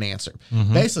not get an answer.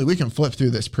 Basically, we can flip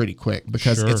through this pretty quick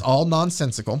because it's all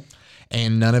nonsensical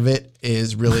and none of it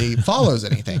is really follows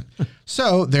anything.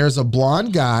 So there's a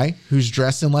blonde guy who's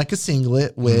dressed in like a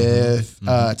singlet with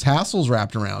tassels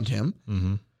wrapped around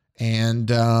him. And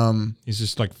he's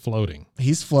just like floating.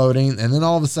 He's floating. And then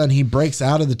all of a sudden he breaks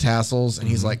out of the tassels and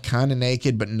he's like kind of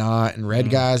naked, but not. And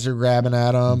red guys are grabbing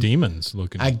at him. Demons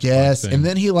looking. I guess. And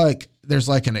then he there's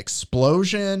like an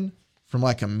explosion from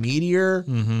like a meteor,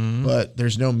 but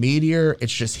there's no meteor.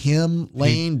 It's just him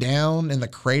laying down in the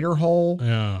crater hole.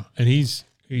 Yeah. And he's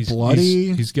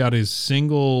bloody. He's got his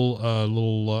single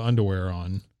little underwear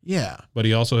on. Yeah. But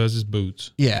he also has his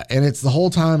boots. Yeah. And it's the whole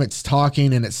time it's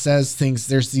talking and it says things.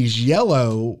 There's these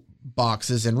yellow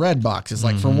boxes and red boxes.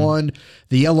 Like for one,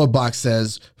 the yellow box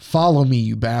says, "Follow me,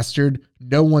 you bastard.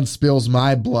 No one spills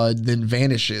my blood, then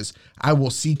vanishes. I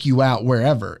will seek you out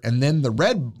wherever." And then the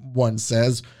red one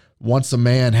says, "Once a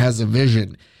man has a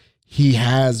vision, he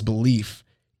has belief,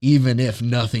 even if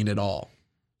nothing at all."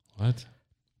 What?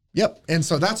 Yep. And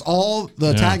so that's all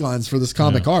the taglines for this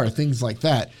comic are, things like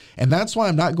that. And that's why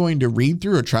I'm not going to read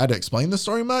through or try to explain the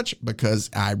story much, because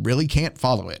I really can't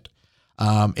follow it.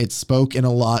 It spoke in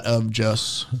a lot of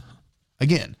just,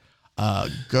 again,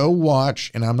 go watch,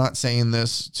 and I'm not saying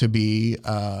this to be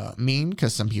mean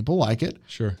because some people like it.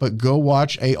 Sure. But go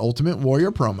watch a Ultimate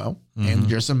Warrior promo and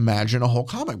just imagine a whole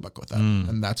comic book with them.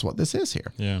 And that's what this is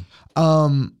here. Yeah.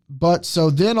 But so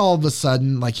then all of a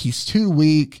sudden, like he's too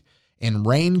weak and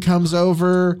rain comes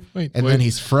over and then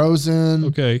he's frozen.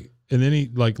 Okay. And then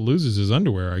he like loses his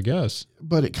underwear, I guess.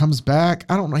 But it comes back.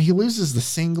 I don't know. He loses the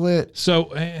singlet. So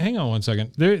hang on one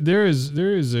second. There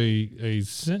is a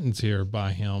sentence here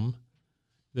by him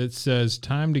that says,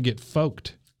 "Time to get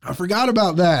folked." I forgot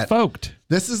about that. Folked.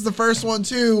 This is the first one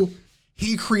too.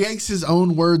 He creates his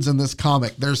own words in this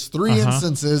comic. There's 3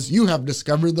 instances. You have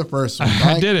discovered the first one,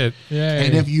 right? I did it. Yeah.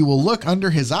 And if you will look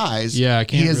under his eyes, I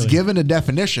can't he has really given a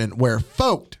definition where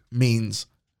folked means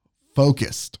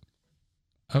focused.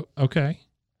 Oh, okay.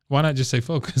 Why not just say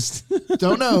focused?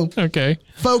 Don't know. Okay.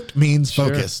 Folked means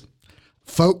focused.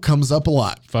 Folk comes up a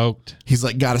lot. Folked. He's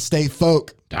like, gotta stay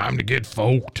folk. Time to get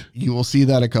folked. You will see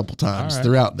that a couple times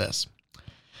throughout this.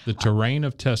 The terrain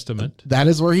of Testament. That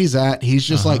is where he's at. He's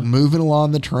just like moving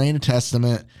along the terrain of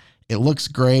Testament. It looks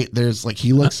great. There's like,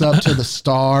 he looks up to the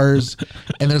stars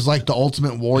and there's like the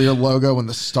Ultimate Warrior logo and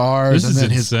the stars. This and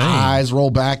then is insane. His eyes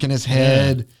roll back in his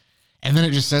head. And then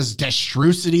it just says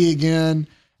Destrucity again.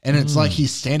 And it's like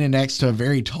he's standing next to a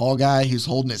very tall guy who's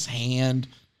holding his hand.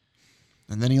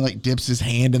 And then he like dips his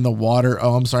hand in the water.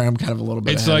 Oh, I'm sorry. I'm kind of a little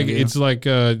bit.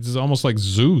 It's almost like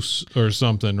Zeus or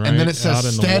something, right? And then it says out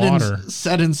in the water.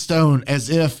 Set in stone, as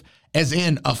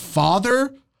in a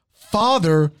father,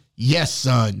 yes,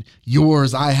 son,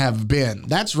 yours I have been.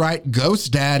 That's right.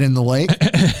 Ghost dad in the lake.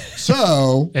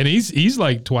 So. And he's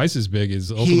like twice as big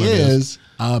as Ultimate he is.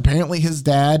 Apparently his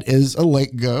dad is a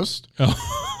lake ghost.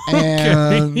 Oh.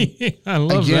 And I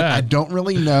love again, that. I don't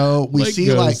really know. We Like see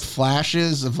goes- like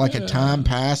flashes of like a time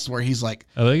past where he's like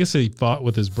I think he fought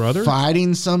with his brother.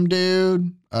 fighting some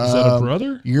dude. Is that a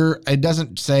brother? It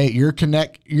doesn't say your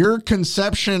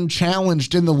conception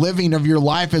challenged in the living of your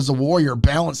life as a warrior,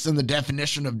 balanced in the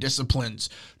definition of disciplines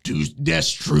to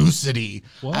destrucity.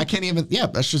 What? I can't even. Yeah,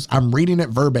 that's just I'm reading it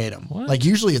verbatim. What? Like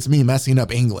usually it's me messing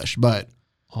up English, but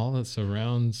All that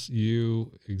surrounds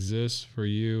you exists for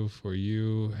you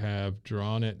have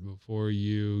drawn it before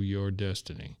you, your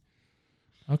destiny.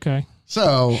 Okay.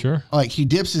 so Sure. like he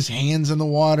dips his hands in the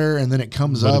water and then it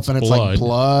comes But up it's and it's like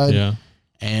blood. Yeah.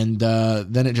 And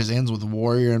then it just ends with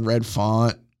warrior in red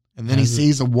font. And then he Has it-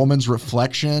 sees a woman's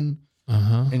reflection.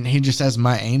 Uh-huh. And he just says,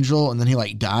 my angel. And then he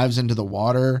like dives into the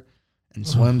water and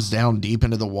swims down deep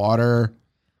into the water.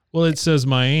 Well, it says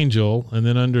my angel, and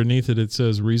then underneath it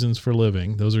says reasons for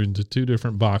living. Those are into two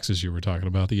different boxes you were talking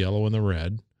about, the yellow and the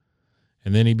red.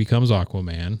 And then he becomes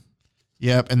Aquaman.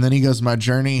 Yep. And then he goes, my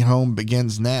journey home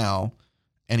begins now.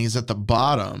 And he's at the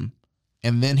bottom.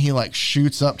 And then he like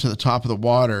shoots up to the top of the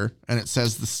water and it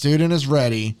says, the student is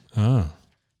ready. Ah.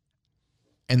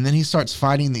 And then he starts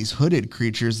fighting these hooded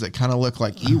creatures that kind of look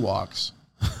like Ewoks.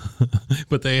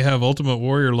 But they have Ultimate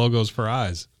Warrior logos for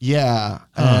eyes. Yeah.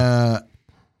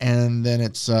 And then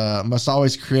it's must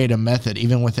always create a method,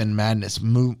 even within madness,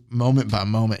 moment by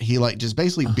moment. He like just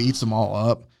basically beats them all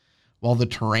up while the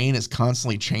terrain is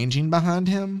constantly changing behind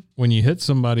him. When you hit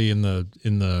somebody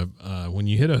when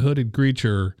you hit a hooded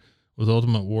creature with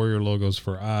Ultimate Warrior logos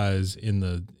for eyes in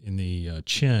the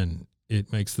chin,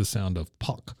 it makes the sound of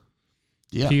puck.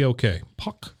 Yeah. P-O-K.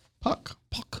 Puck. Puck.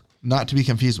 Puck. Not to be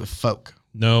confused with folk.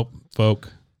 Nope. Folk.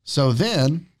 So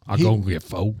then I'm going to get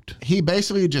folked. he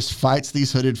basically just fights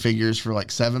these hooded figures for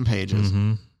like 7 pages.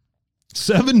 Mm-hmm.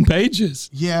 7 pages.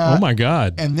 Yeah. Oh my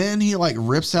God. And then he like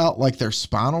rips out like their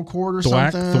spinal cord or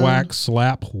Thwack, something. thwack,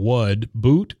 slap, wud,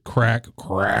 boot, crack,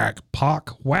 crack,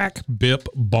 pock, whack, bip,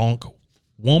 bonk,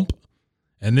 whomp,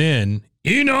 and then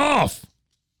enough.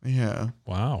 Yeah.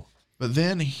 Wow. But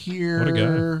then here, What a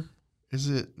guy. is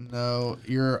it? No,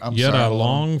 I'm Yet sorry. I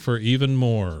long for even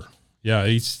more. Yeah,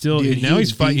 he's still Dude, now he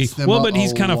he's fighting. beats them Well, up but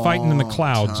he's a kind of fighting in the long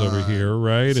clouds over time. here,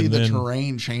 right? See, and the then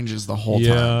terrain changes the whole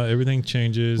yeah, time everything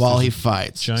changes while There's he a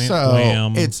fights. Giant So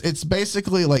wham. it's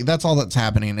basically like that's all that's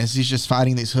happening is he's just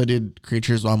fighting these hooded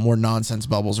creatures while more nonsense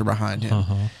bubbles are behind him.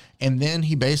 Uh-huh. And then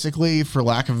he basically, for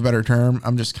lack of a better term,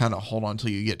 I'm just kind of hold on till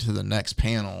you get to the next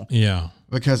panel Yeah.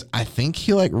 because I think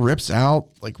he like rips out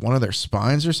like one of their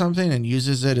spines or something and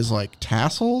uses it as like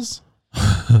tassels.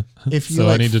 If you So I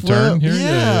like need to flip- turn here? Yeah,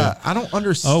 Yeah. I don't Oh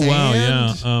understand. wow,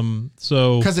 yeah.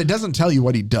 So Because it doesn't tell you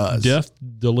what he does. death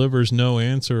delivers no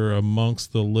answer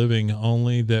amongst the living,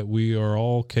 only that we are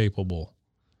all capable.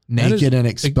 Naked is- and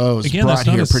exposed, again, brought that's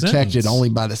not here a protected sentence. only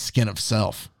by the skin of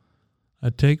self. I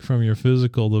take from your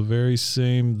physical the very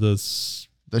same The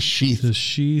sheath. the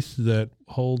sheath that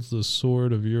holds the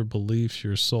sword of your beliefs,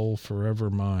 your soul forever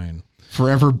mine.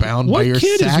 Forever bound by What your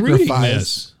kid is reading sacrifice.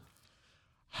 this?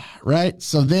 Right?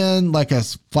 So then, like a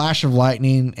flash of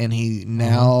lightning, and he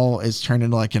now is turned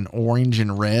into like an orange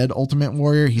and red Ultimate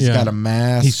Warrior. He's Yeah. got a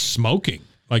mask. He's smoking.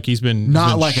 Like he's been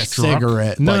not been like a struck.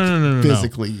 cigarette, No, like no.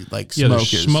 physically, like Yeah, smoke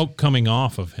there's is. smoke coming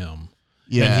off of him.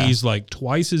 Yeah. And he's like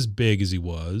twice as big as he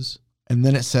was. And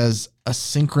then it says, a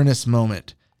synchronous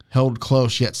moment, held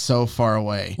close yet so far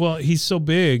away. Well, he's so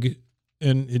big,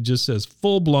 and it just says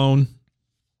full blown.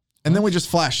 And then we just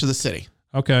flash to the city.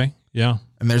 Okay. Yeah.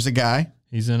 And there's a guy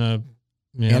He's in a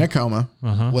in a coma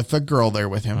uh-huh. with a girl there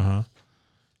with him. Uh-huh.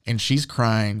 And she's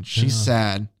crying. She's Yeah.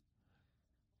 sad.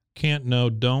 Can't know,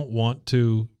 don't want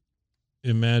to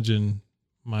imagine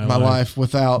my Life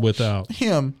without without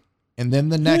him. And then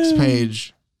the next Yeah.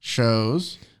 page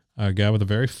shows a guy with a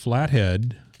very flat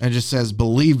head. and just says,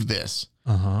 believe this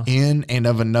Uh-huh. in and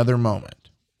of another moment.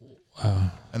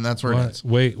 And that's where it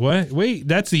What? ends. Wait,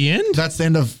 that's the end? That's the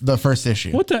end of the first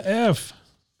issue. What the F?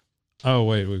 Oh,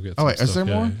 wait, we've got Oh, some wait, is stuff.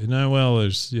 there more? No, well, I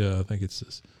think it's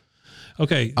this.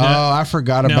 Okay. Oh, I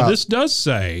forgot Now, about this does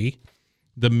say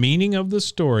the meaning of the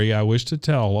story I wish to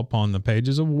tell upon the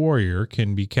pages of Warrior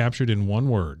can be captured in one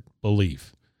word: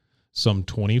 belief. Some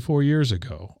 24 years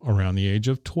ago, around the age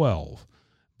of 12,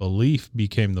 belief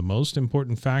became the most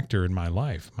important factor in my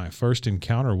life. My first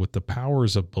encounter with the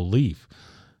powers of belief.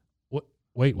 What?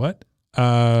 Wait, what?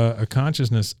 A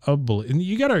consciousness of belief. And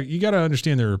you gotta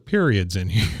understand there are periods in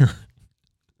here.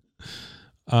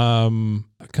 A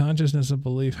consciousness of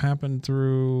belief happened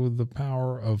through the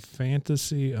power of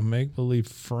fantasy, a make-believe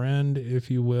friend,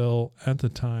 if you will. At the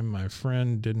time, my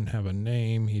friend didn't have a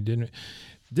name.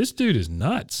 This dude is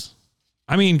nuts.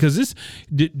 I mean, because this,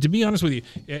 to be honest with you,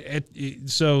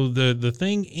 so the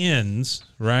thing ends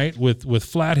right with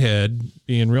Flathead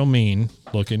being real mean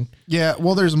looking. Yeah,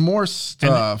 well, there's more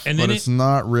stuff, and but then it's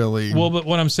not really. Well, but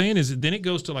what I'm saying is, then it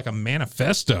goes to like a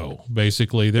manifesto.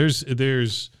 Basically, there's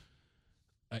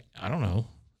I don't know,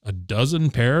 a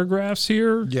dozen paragraphs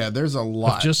here. Yeah, there's a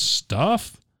lot of just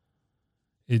stuff.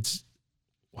 It's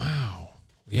wow,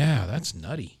 yeah, that's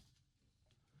nutty.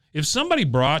 If somebody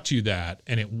brought you that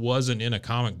and it wasn't in a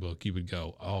comic book, you would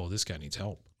go, "Oh, this guy needs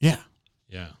help." Yeah.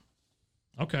 Yeah.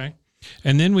 Okay.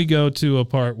 And then we go to a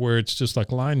part where it's just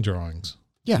like line drawings.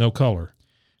 Yeah. No color.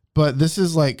 But this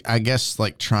is like, I guess,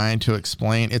 like trying to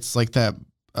explain. It's like that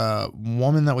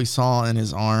woman that we saw in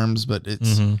his arms, but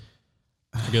it's.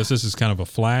 I guess this is kind of a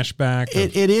flashback.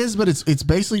 It is, but it's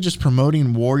basically just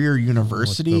promoting Warrior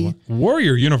University.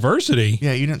 Warrior University?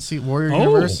 Yeah, you didn't see Warrior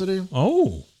University?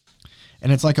 Oh.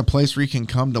 And it's like a place where you can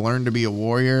come to learn to be a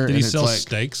warrior. Did he and sell like,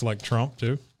 steaks like Trump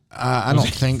too? I don't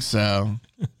think so.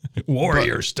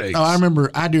 Warrior steaks. Oh, I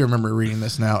do remember reading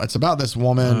this now. It's about this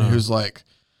woman who's like,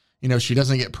 she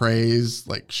doesn't get praise.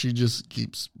 Like she just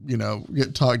keeps,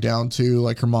 get talked down to.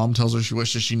 Like her mom tells her she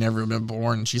wishes she never been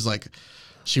born. And she's like,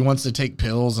 she wants to take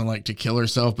pills and like to kill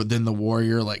herself, but then the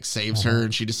warrior like saves her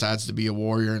and she decides to be a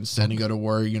warrior instead and go to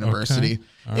Warrior University. Okay.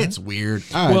 Right. It's weird.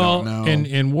 I don't know.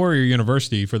 In Warrior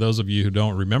University, for those of you who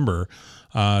don't remember,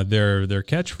 their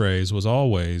catchphrase was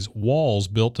always walls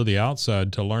built to the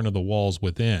outside to learn of the walls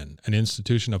within, an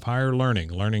institution of higher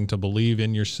learning to believe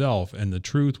in yourself and the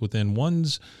truth within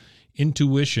one's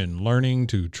intuition, learning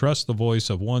to trust the voice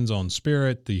of one's own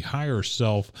spirit, the higher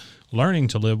self, learning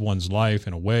to live one's life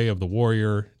in a way of the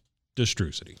warrior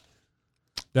destrucity.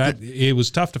 That it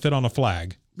was tough to fit on a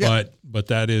flag, but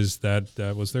that was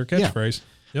their catchphrase.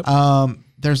 Yeah. Yep.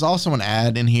 There's also an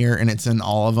ad in here, and it's in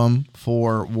all of them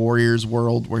for Warrior's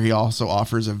World, where he also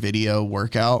offers a video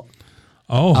workout.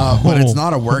 But it's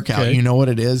not a workout. Okay. You know what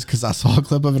it is? Because I saw a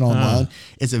clip of it online.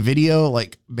 It's a video,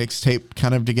 like mixtape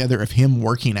kind of together of him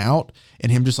working out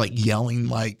and him just like yelling,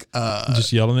 like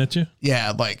just yelling at you.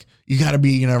 Yeah, like you got to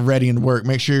be ready and work.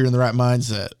 Make sure you're in the right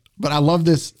mindset. But I love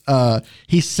this.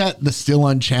 He set the still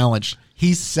unchallenged.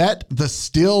 He set the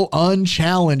still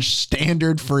unchallenged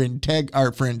standard for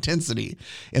intensity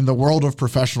in the world of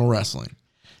professional wrestling.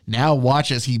 Now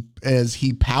watch as he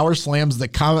power slams the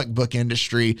comic book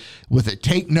industry with a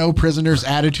take no prisoners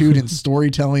attitude in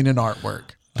storytelling and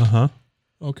artwork.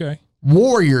 Okay.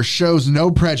 Warrior shows no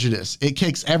prejudice. It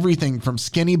kicks everything from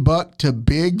skinny buck to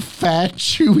big fat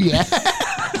chewy ass.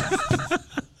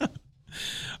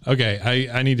 Okay,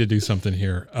 I need to do something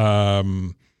here.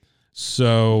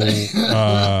 So there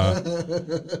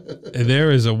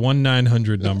is a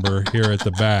 1-900 number here at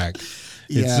the back.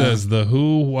 It says the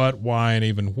who, what, why, and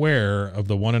even where of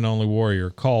the one and only Warrior.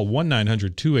 Call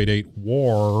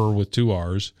 1-900-288-WAR with 2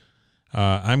 R's.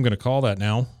 I'm going to call that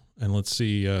now, and let's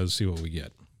see what we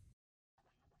get.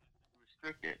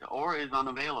 Restricted or is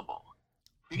unavailable.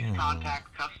 Please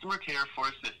contact customer care for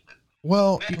assistance.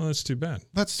 Well, that's too bad.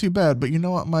 That's too bad. But you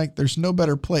know what, Mike? There's no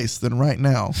better place than right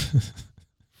now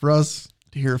for us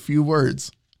to hear a few words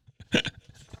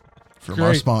from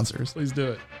our sponsors. Please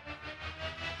do it.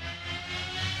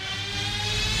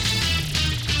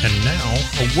 And now,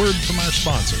 a word from our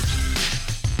sponsor.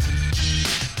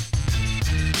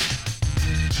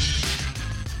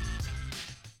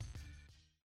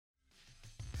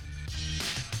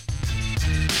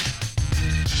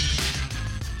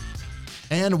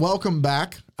 And welcome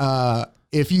back.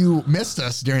 If you missed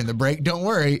us during the break, don't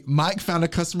worry. Mike found a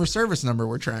customer service number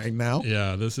we're trying now.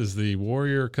 Yeah, this is the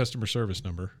Warrior customer service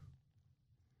number.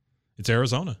 It's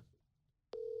Arizona.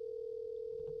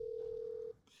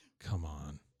 Come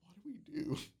on.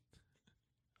 We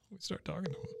start talking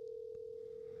to him.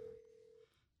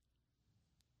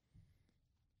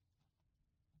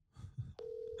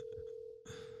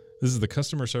 This is the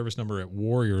customer service number at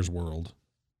Warrior's World.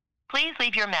 Please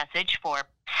leave your message for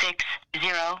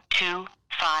 6025664.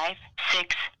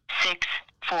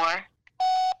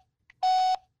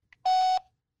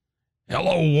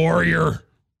 Hello, Warrior.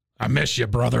 I miss you,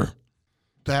 brother.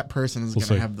 That person is going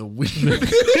to have the weird.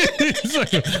 It's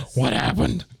like, what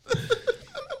happened?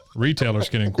 Retailers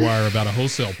can inquire about a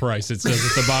wholesale price. It says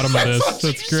at the bottom of this.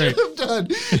 That's great.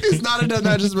 It's not done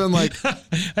that. Just been like,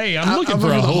 hey, I'm looking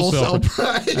for a wholesale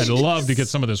price. I'd love to get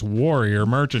some of this Warrior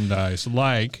merchandise,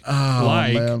 like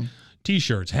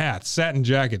T-shirts, hats, satin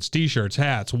jackets, T-shirts,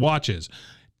 hats, watches,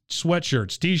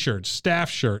 sweatshirts, T-shirts, staff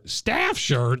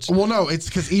shirts. Well, no, it's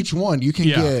because each one you can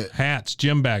get hats,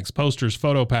 gym bags, posters,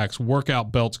 photo packs,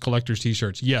 workout belts, collector's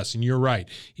T-shirts. Yes, and you're right.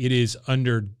 It is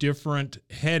under different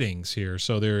headings here.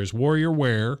 So there's Warrior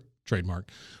Wear,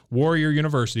 trademark. Warrior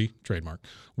University, trademark.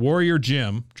 Warrior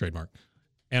Gym, trademark.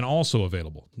 And also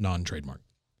available, non-trademark.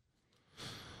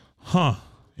 Huh.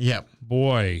 Yep.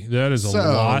 Boy, that is a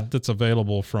lot that's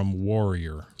available from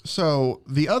Warrior. So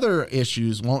the other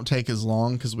issues won't take as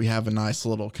long because we have a nice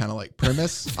little kind of like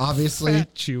premise, obviously.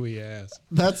 Fat, chewy ass.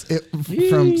 That's it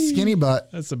from skinny butt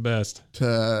That's the best.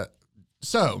 to...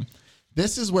 So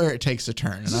this is where it takes a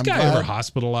turn. Is And this I'm guy glad- ever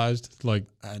hospitalized? Like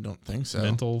I don't think so.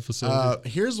 mental facility?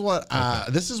 Here's what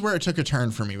this is where it took a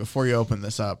turn for me before you open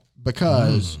this up,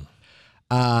 because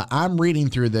I'm reading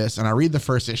through this and I read the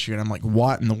first issue and I'm like,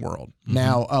 what in the world?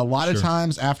 Now, a lot of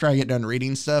times after I get done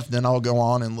reading stuff, then I'll go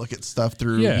on and look at stuff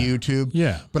through YouTube.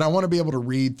 Yeah. But I want to be able to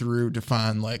read through to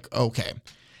find like, okay.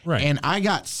 Right. And I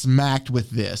got smacked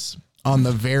with this on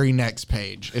the very next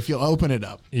page. If you'll open it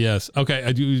up. Yes. Okay.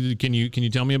 I do. Can you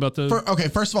tell me about the? Okay,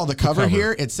 first of all, the cover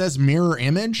here, it says mirror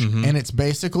image, and it's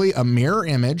basically a mirror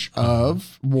image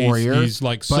of Warrior. He's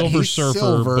like but Silver he's Surfer,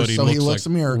 silver, but he so he looks looks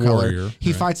like a mirror Warrior, color.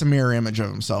 He right. fights a mirror image of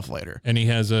himself later. And he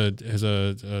has a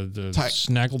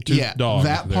snaggletooth dog.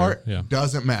 That there. part Yeah.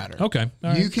 doesn't matter. Okay.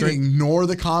 All You right, can great. ignore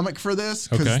the comic for this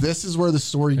because Okay. this is where the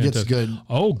story gets good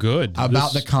Oh, good.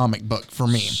 about This the comic book for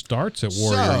me. starts at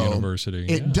Warrior So, University.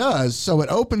 It does. So it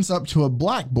opens up to a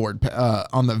blackboard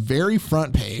on the very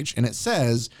front page, and it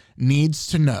says needs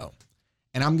to know.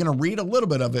 And I'm going to read a little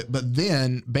bit of it, but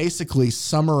then basically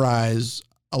summarize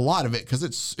a lot of it because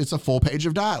it's a full page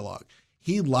of dialogue.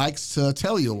 He likes to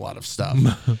tell you a lot of stuff.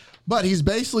 But he's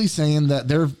basically saying that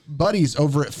their buddies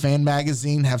over at Fan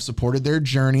Magazine have supported their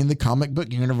journey in the comic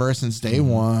book universe since day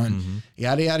one.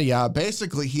 Yada, yada, yada.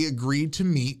 Basically, he agreed to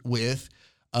meet with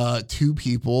two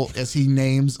people, as he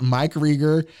names Mike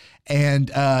Rieger and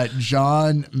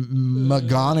John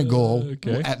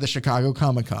McGonigal at the Chicago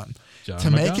Comic-Con. John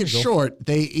To make it McGonigal. short,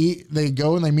 they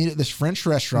go and they meet at this French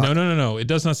restaurant. No. It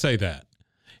does not say that.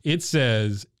 It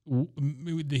says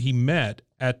he met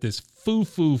at this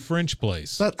foo French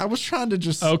place. But I was trying to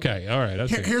just... Okay. All right.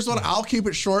 That's Here's what I'll keep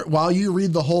it short while you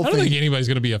read the whole I don't thing. think anybody's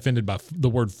going to be offended by the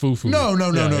word foo. No.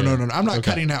 Yeah. I'm not Okay.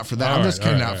 cutting out for that. All I'm right, just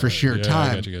cutting all out right, for all right. sheer Yeah, I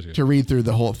time got you. to read through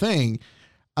the whole thing.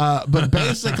 But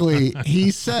basically,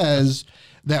 he says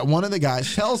that one of the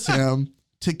guys tells him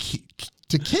to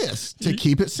kiss, to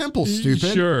keep it simple,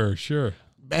 stupid. Sure.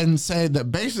 And said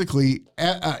that basically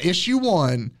issue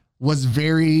 1 was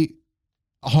very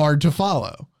hard to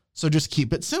follow. So just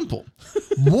keep it simple.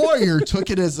 Warrior took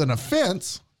it as an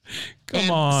offense. Come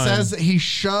and on. Says that he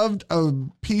shoved a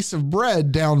piece of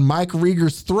bread down Mike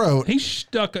Rieger's throat. He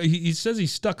says he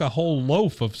stuck a whole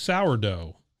loaf of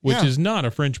sourdough, which Yeah. is not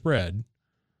a French bread.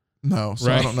 No,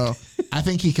 so I Right. don't know. I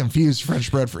think he confused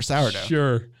French bread for sourdough.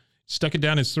 Sure. Stuck it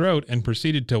down his throat and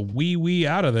proceeded to wee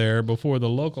out of there before the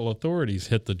local authorities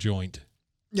hit the joint.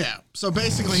 Yeah. So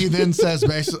basically, he then says,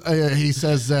 he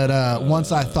says that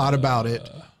once I thought about it,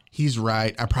 he's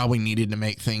right. I probably needed to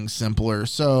make things simpler.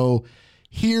 So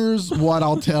here's what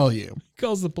I'll tell you. He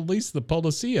calls the police the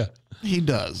policia. He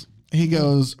does. He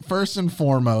goes, first and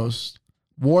foremost,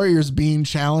 Warriors being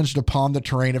challenged upon the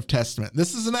terrain of testament.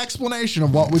 This is an explanation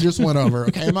of what we just went over.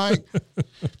 Okay, Mike?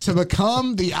 To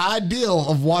become the ideal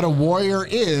of what a warrior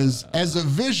is as a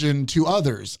vision to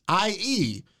others,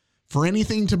 i.e., for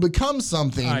anything to become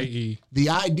something, I.e. the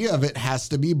idea of it has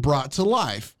to be brought to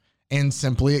life and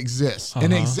simply exist.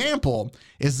 An example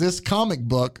is this comic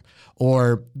book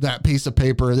or that piece of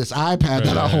paper, this iPad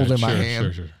that I hold in my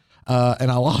hand. Sure. And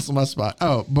I lost my spot.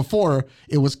 Oh, before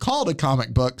it was called a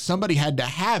comic book, somebody had to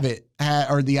have it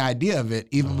or the idea of it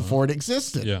even before it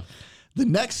existed. Yeah. The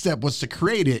next step was to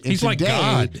create it. And He's like today,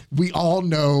 God. we all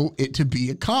know it to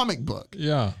be a comic book.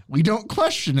 Yeah. We don't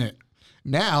question it.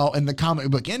 Now, in the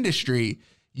comic book industry,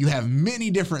 you have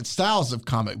many different styles of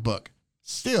comic book.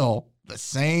 Still the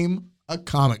same, a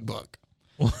comic book.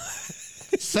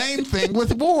 Same thing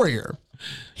with Warrior.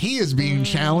 He is being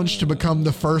challenged to become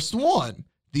the first one.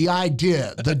 The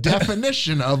idea, the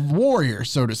definition of warrior,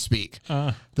 so to speak.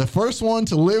 The first one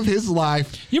to live his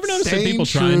life. You ever notice that staying people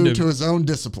true trying to- his own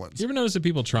disciplines? You ever notice that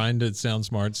people trying to sound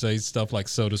smart say stuff like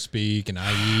so to speak and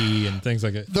IE and things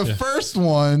like that? The first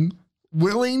one,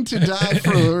 willing to die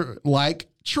for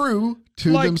true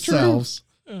to Like themselves,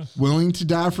 willing to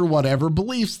die for whatever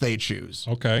beliefs they choose.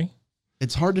 Okay.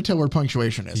 It's hard to tell where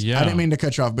punctuation is. Yeah. I didn't mean to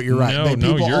cut you off, but you're right. No,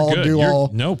 People you're all good. do all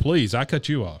No, please. I cut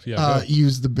you off. Yeah. go.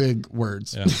 use the big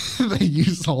words. Yeah. They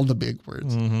use all the big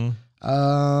words.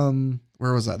 Mm-hmm.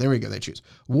 Where was that? There we go. They choose.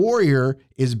 Warrior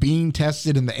is being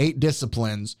tested in the 8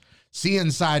 disciplines. See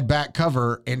inside back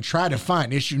cover and try to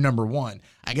find issue number 1.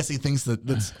 I guess he thinks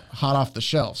that's hot off the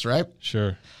shelves, right?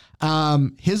 Sure.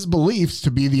 His beliefs to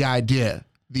be the idea.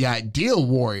 the ideal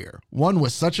warrior, one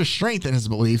with such a strength in his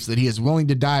beliefs that he is willing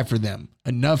to die for them.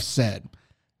 Enough said.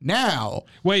 Now,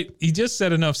 Wait, he just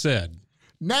said enough said.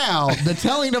 the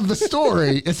telling of the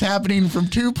story is happening from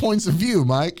 2 points of view,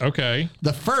 Mike. Okay.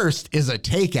 The first is a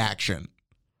take action,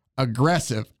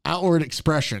 aggressive, outward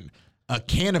expression. A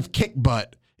can of kick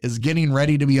butt is getting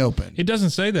ready to be opened. It doesn't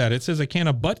say that. It says a can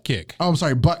of butt kick. Oh, I'm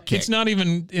sorry, butt kick. It's not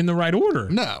even in the right order.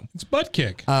 No. It's butt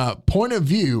kick. Point of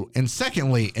view, and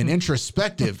secondly, an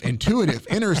introspective, intuitive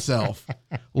inner self.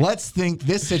 Let's think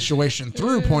this situation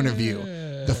through point of view.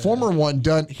 The former one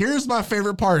done. Here's my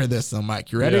favorite part of this, though,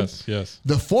 Mike. You ready? Yes.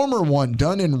 The former one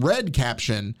done in red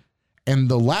caption, and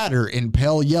the latter in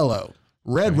pale yellow.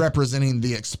 Red representing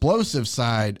the explosive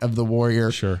side of the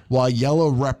warrior, Sure. while yellow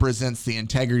represents the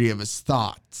integrity of his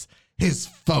thoughts, his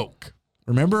folk.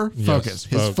 Remember? Focus.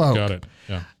 His folk. Got it.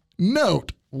 Yeah.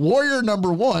 Note, warrior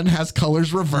number 1 has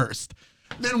colors reversed.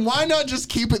 Then why not just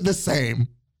keep it the same?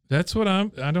 That's what I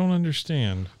don't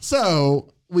understand.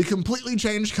 So we completely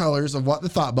changed colors of what the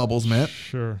thought bubbles meant.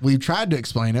 Sure. We've tried to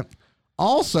explain it.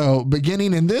 Also,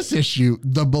 beginning in this issue,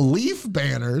 the belief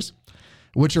banners,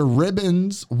 which are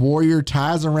ribbons warrior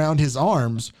ties around his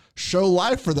arms, show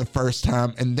life for the first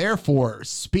time and therefore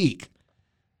speak.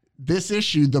 This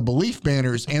issue, the belief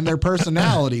banners and their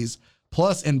personalities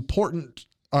plus importance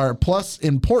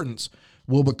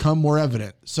will become more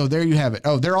evident. So there you have it.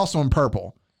 Oh, they're also in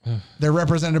purple. They're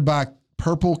represented by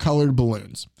purple colored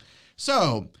balloons.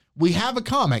 So we have a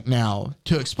comic now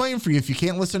to explain for you if you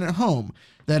can't listen at home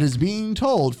that is being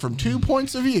told from 2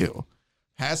 points of view.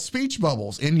 Has speech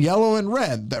bubbles in yellow and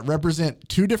red that represent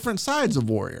 2 different sides of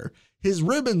warrior. His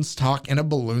ribbons talk in a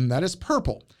balloon that is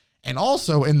purple. And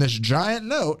also in this giant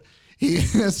note, he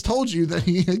has told you that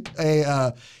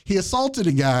he assaulted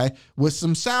a guy with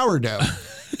some sourdough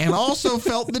and also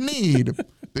felt the need.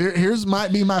 Here's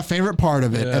might be my favorite part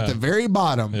of it. Yeah. At the very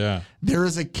bottom, there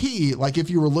is a key, like if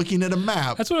you were looking at a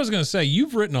map. That's what I was going to say.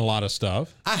 You've written a lot of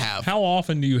stuff. I have. How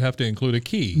often do you have to include a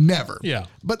key? Never. Yeah.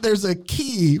 But there's a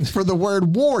key for the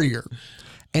word warrior.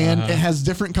 And it has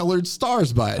different colored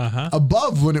stars by it.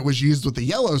 Above, when it was used with the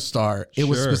yellow star, it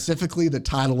was specifically the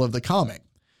title of the comic.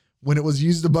 When it was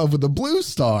used above with the blue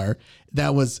star,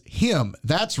 that was him.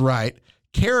 That's right.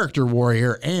 Character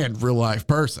warrior and real life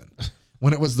person.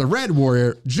 When it was the red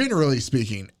warrior, generally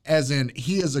speaking, as in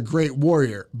he is a great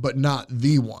warrior, but not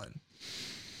the one.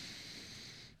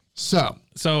 So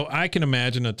I can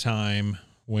imagine a time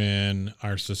when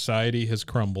our society has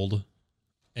crumbled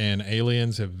and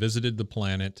aliens have visited the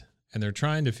planet and they're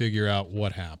trying to figure out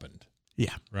what happened.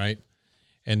 Yeah. Right.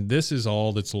 And this is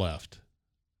all that's left.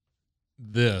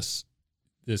 This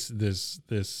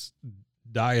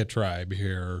diatribe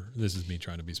here. This is me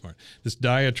trying to be smart. This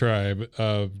diatribe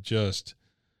of just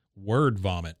word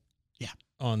vomit. Yeah.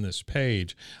 On this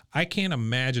page. I can't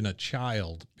imagine a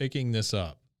child picking this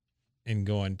up and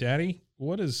going, "Daddy,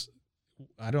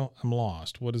 I'm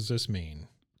lost. What does this mean?"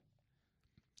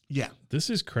 Yeah. This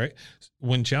is crazy.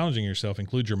 When challenging yourself,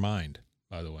 include your mind,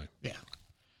 by the way. Yeah.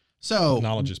 So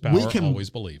Knowledge is power. We can always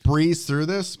believe. breeze through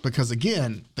this because,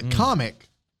 again, the comic,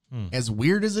 as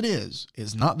weird as it is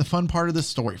not the fun part of the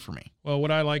story for me. Well,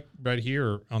 what I like right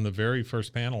here on the very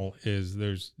first panel is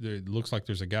it looks like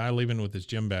there's a guy leaving with his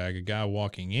gym bag, a guy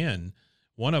walking in.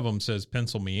 One of them says,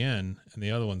 "Pencil me in," and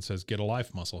the other one says, "Get a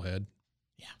life, musclehead."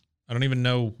 Yeah. I don't even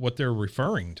know what they're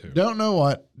referring to. Don't know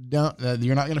what.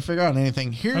 You're not going to figure out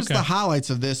anything. Here's the highlights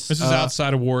of this. This is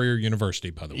outside of Warrior University,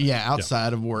 by the way. Yeah,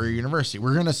 outside of Warrior University.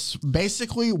 We're going to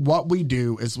basically what we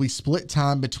do is we split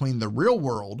time between the real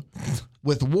world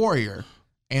with Warrior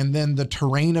and then the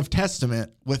terrain of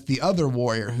Testament with the other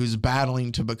warrior who's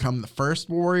battling to become the first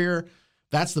warrior.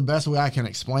 That's the best way I can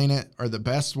explain it, or the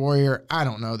best warrior. I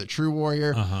don't know, the true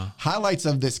warrior. Highlights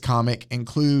of this comic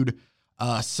include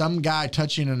some guy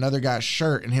touching another guy's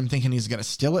shirt and him thinking he's going to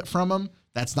steal it from him.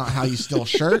 That's not how you steal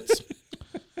shirts.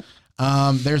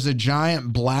 There's a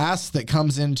giant blast that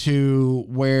comes into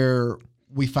where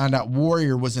we find out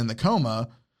Warrior was in the coma.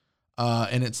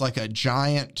 And it's like a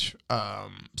giant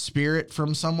spirit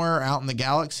from somewhere out in the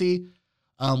galaxy.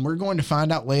 We're going to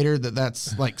find out later that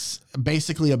that's like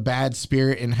basically a bad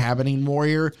spirit inhabiting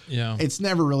Warrior. Yeah. It's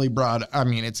never really brought. I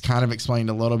mean, it's kind of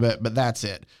explained a little bit, but that's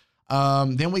it.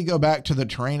 Then we go back to the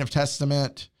terrain of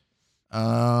Testament. He's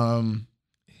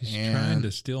trying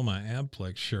to steal my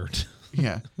Abplex shirt.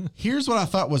 Yeah. Here's what I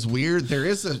thought was weird. There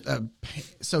is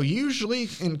so usually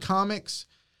in comics,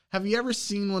 have you ever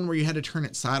seen one where you had to turn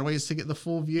it sideways to get the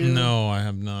full view? No, I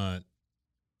have not.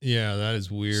 Yeah, that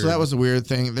is weird. So that was a weird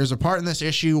thing. There's a part in this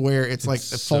issue where it's like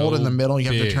a fold in the middle.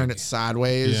 You have to turn it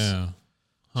sideways to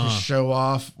show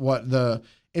off what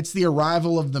It's the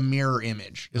arrival of the mirror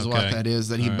image is what Okay. that is,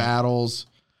 that he All right. battles.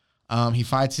 He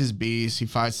fights his beast. He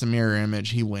fights the mirror image.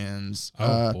 He wins.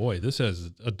 Oh boy, this has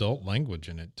adult language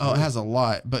in it. Too. It has a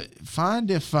lot. But find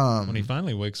if When he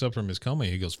finally wakes up from his coma,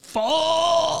 he goes,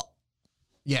 "Fall!"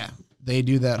 yeah, they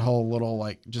do that whole little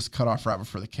like just cut off right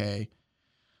before the K.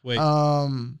 Wait,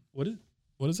 Um, what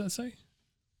does that say?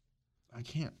 I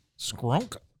can't.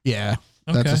 Skrunk? Yeah,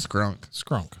 that's Okay. a skrunk.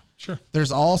 Skrunk. Sure.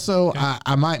 There's also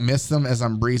I might miss them as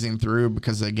I'm breezing through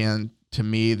because again, to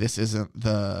me, this isn't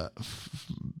the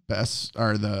best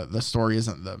or the story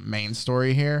isn't the main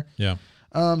story here. Yeah.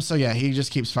 So yeah, he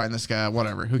just keeps fighting this guy.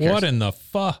 Whatever. Who cares? What in the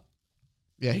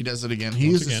Yeah, he does it again. He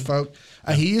Once uses again. folk.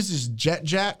 He uses jet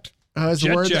jacked as a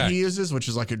Jet word that jacked. he uses, which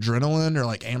is like adrenaline or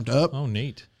like amped up. Oh,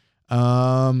 neat.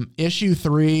 Issue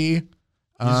 3.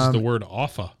 Uses the word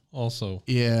offa also.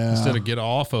 Yeah. Instead of get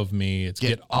off of me, it's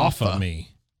get off offa. of me.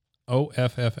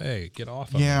 OFFA. Get off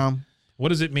of me. Yeah. What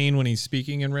does it mean when he's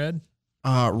speaking in red?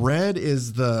 Red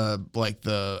is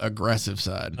the aggressive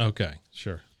side. Okay,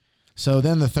 sure. So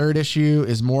then the third issue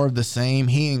is more of the same.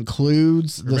 He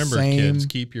includes the Remember, same. kids,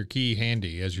 keep your key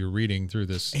handy as you're reading through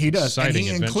this. He does, and exciting he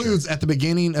adventure. includes at the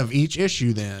beginning of each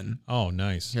issue. Then Oh,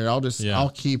 nice. here, I'll just Yeah. I'll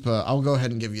keep. I'll go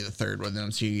ahead and give you the third one,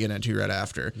 then so you get into right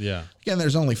after. Yeah. Again,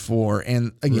 there's only 4,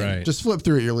 and again, Right. just flip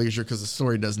through at your leisure because the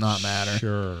story does not matter.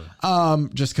 Sure.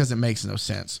 Just because it makes no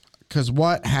sense. Because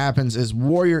what happens is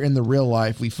Warrior in the real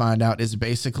life, we find out, is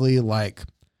basically like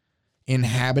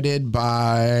inhabited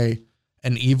by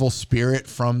an evil spirit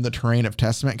from the Terrain of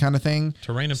Testament kind of thing.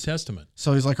 Terrain of Testament.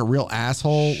 So he's like a real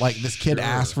asshole. Like this kid Sure.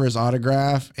 asks for his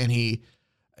autograph and he,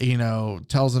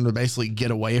 tells him to basically get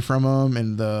away from him.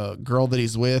 And the girl that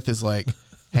he's with is like,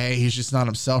 hey, he's just not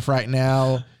himself right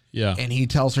now. Yeah. And he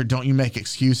tells her, don't you make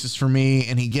excuses for me.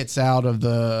 And he gets out of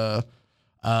the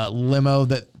limo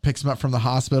that picks him up from the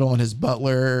hospital, and his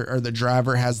butler or the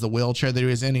driver has the wheelchair that he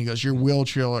was in. He goes, your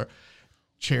wheelchair,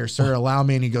 sir, allow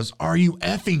me. And he goes, are you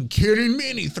effing kidding me?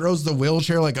 And he throws the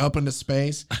wheelchair like up into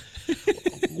space.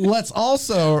 Let's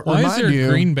also Why is remind there a you.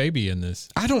 green baby in this?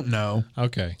 I don't know.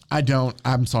 Okay. I don't.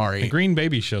 I'm sorry. The green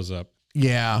baby shows up,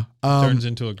 Yeah. turns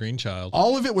into a green child.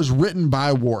 All of it was written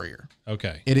by Warrior.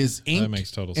 Okay. It is inked makes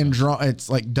total and sense. drawn. It's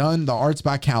like done. The art's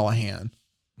by Callahan,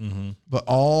 but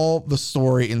all the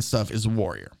story and stuff is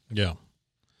Warrior. Yeah.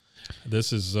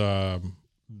 This is madness.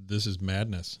 This is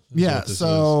Yeah. what this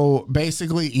So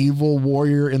basically, evil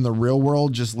Warrior in the real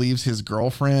world just leaves his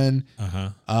girlfriend. is.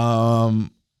 Uh-huh.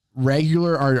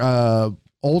 Regular or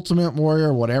Ultimate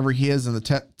Warrior, whatever he is in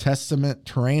the Testament,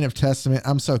 Terrain of Testament.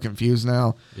 I'm so confused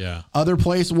now. Yeah. Other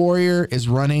Place Warrior is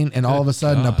running, and all of a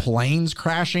sudden, a God. plane's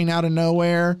crashing out of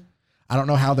nowhere. I don't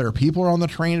know how there are people on the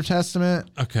Terrain of Testament.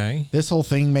 Okay. This whole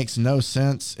thing makes no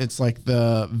sense. It's like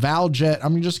the Valjet.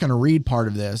 I'm just going to read part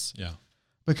of this Yeah.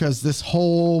 because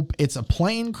it's a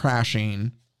plane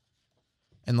crashing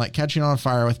and like catching on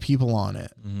fire with people on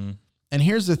it. Mm-hmm. And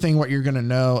here's the thing, what you're going to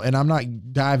know, and I'm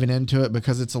not diving into it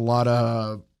because it's a lot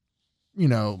of,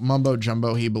 mumbo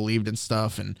jumbo he believed in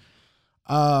stuff. And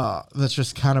that's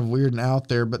just kind of weird and out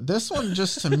there. But this one,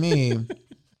 just to me,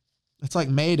 it's like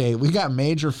Mayday. We got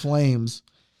major flames.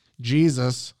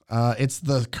 Jesus. It's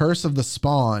the curse of the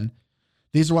spawn.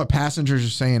 These are what passengers are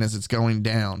saying as it's going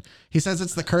down. He says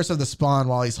it's the curse of the spawn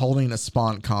while he's holding a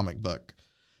Spawn comic book.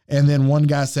 And then one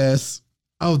guy says,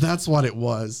 oh, that's what it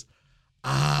was.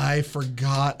 I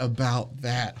forgot about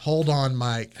that. Hold on,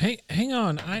 Mike. Hey, hang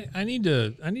on. I need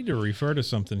to refer to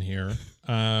something here.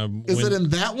 Is it in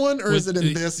that one or is it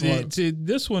in this one?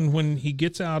 This one, when he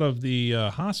gets out of the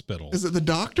hospital, Is it the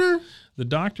doctor? the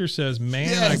doctor says, "Man,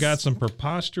 Yes. I got some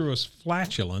preposterous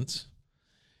flatulence."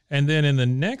 And then in the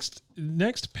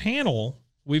next panel,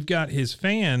 we've got his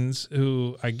fans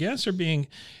who I guess are being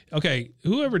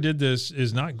whoever did this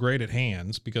is not great at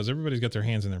hands because everybody's got their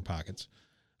hands in their pockets.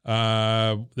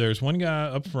 There's one guy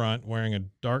up front wearing a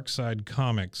Dark Side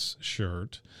Comics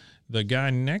shirt. The guy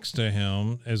next to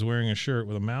him is wearing a shirt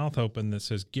with a mouth open that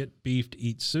says "Get beefed,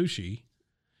 eat sushi."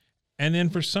 And then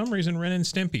for some reason, Ren and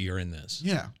Stimpy are in this.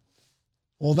 Yeah.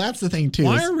 Well, that's the thing too.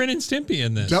 Why are Ren and Stimpy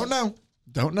in this? Don't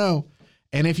know.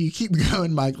 And if you keep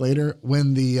going, Mike, later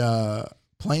when the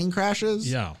plane crashes,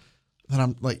 Yeah. then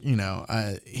I'm like,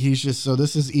 he's just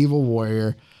this is Evil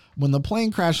Warrior. When the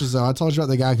plane crashes, though, I told you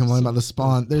about the guy complaining about the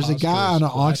spawn. There's a guy on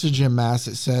an oxygen mask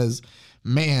that says,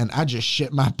 "Man, I just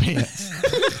shit my pants."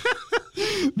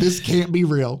 This can't be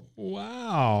real.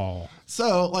 Wow.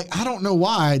 So, I don't know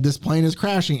why this plane is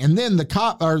crashing. And then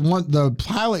the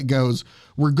pilot goes,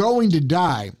 "We're going to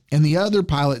die." And the other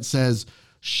pilot says,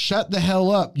 "Shut the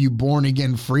hell up, you born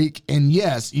again freak. And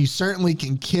yes, you certainly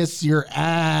can kiss your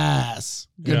ass.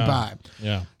 Goodbye."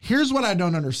 Yeah. Here's what I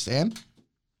don't understand.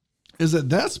 is at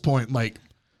this point, like,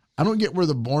 I don't get where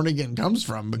the born again comes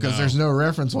from because there's no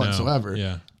reference whatsoever.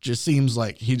 Yeah. Just seems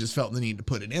like he just felt the need to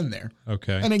put it in there.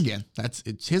 Okay. And again,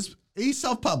 he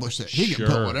self-published it. He can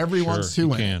put whatever he wants to in.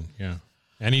 He can, yeah.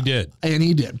 And he did. And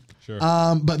he did. Sure.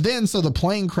 But then, so the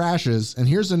plane crashes, and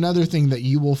here's another thing that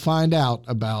you will find out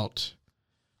about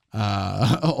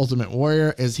Ultimate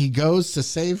Warrior is he goes to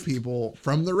save people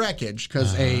from the wreckage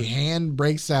because a hand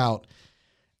breaks out,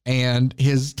 and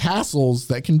his tassels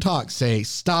that can talk say,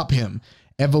 "Stop him.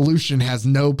 Evolution has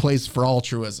no place for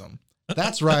altruism."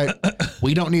 That's right.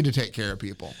 We don't need to take care of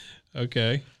people.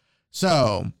 Okay.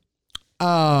 So,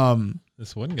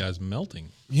 This one guy's melting.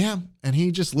 yeah, and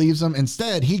he just leaves them.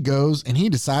 Instead, he goes and he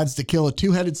decides to kill a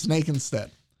two-headed snake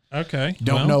instead. Okay.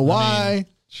 Don't know why.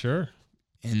 Sure.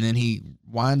 And then he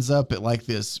winds up at like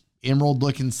this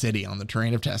emerald-looking city on the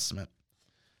Terrain of Testament.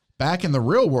 Back in the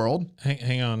real world.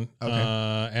 Hang on. Okay.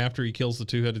 After he kills the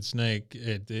two-headed snake,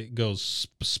 it goes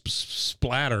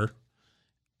splatter.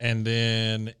 And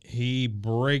then he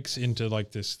breaks into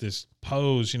like this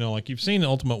pose, like you've seen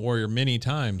Ultimate Warrior many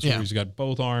times where he's got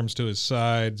both arms to his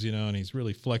sides, and he's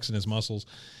really flexing his muscles.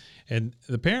 And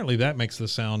apparently that makes the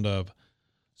sound of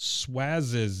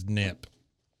Swaziznip.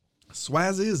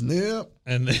 Swaziznip.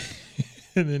 And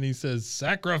then he says,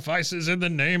 "Sacrifices in the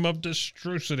name of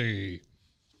Destrucity."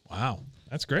 Wow.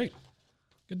 That's great.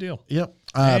 Good deal. Yep.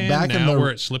 And back now in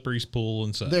we're at Slippery's Pool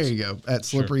and suds. There you go. At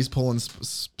Slippery's Pool and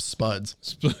Spuds.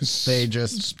 They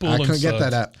just, Pool I and couldn't get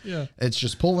that suds. out. Yeah. It's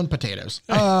just pulling potatoes.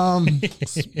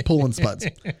 Pulling spuds.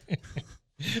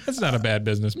 That's not a bad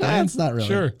business plan. It's not really.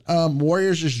 Sure.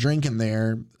 Warrior's just drinking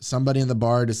there. Somebody in the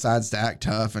bar decides to act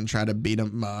tough and try to beat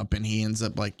him up, and he ends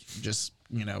up like just,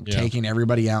 taking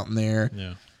everybody out in there.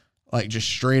 Yeah. Like just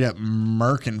straight up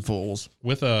murking fools.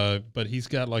 But he's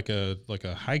got like a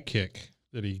high kick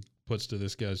that he puts to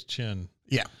this guy's chin.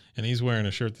 Yeah. And he's wearing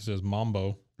a shirt that says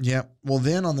Mambo. Yep. Well,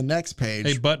 then on the next page.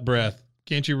 Hey, butt breath.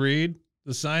 Can't you read?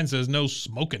 The sign says no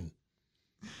smoking.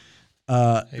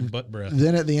 Hey, butt breath.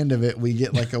 Then at the end of it, we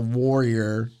get like a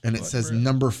warrior and it says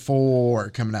number 4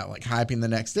 coming out, like hyping the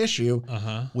next issue.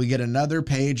 We get another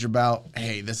page about,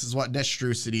 hey, this is what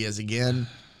Destrucity is again.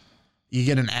 You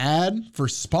get an ad for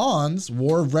Spawn's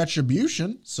War of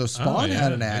Retribution. So Spawn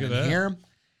had an ad in here.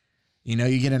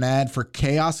 You get an ad for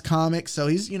Chaos Comics. So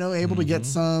he's, able to get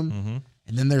some.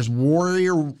 And then there's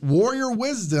Warrior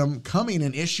Wisdom coming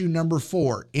in issue number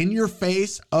 4. In your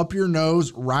face, up your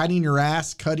nose, riding your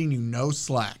ass, cutting you no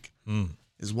slack.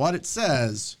 Is what it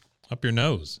says. Up your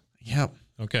nose. Yep.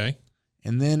 Okay.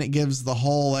 And then it gives the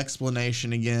whole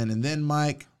explanation again. And then,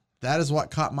 Mike, that is what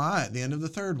caught my eye at the end of the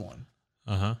third one.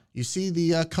 You see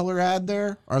the color ad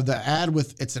there? Or the ad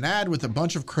it's an ad with a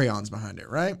bunch of crayons behind it,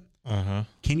 right?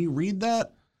 Can you read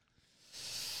that?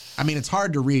 I mean, it's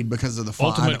hard to read because of the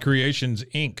font. Ultimate Creations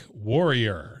Inc.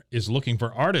 Warrior is looking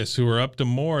for artists who are up to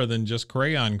more than just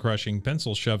crayon crushing,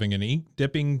 pencil shoving, and ink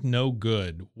dipping no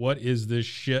good. What is this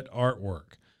shit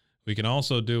artwork? We can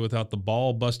also do without the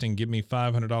ball busting, give me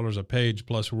 $500 a page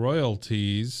plus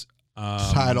royalties.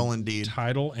 Title and deed.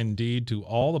 Title and deed to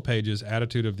all the pages,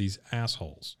 attitude of these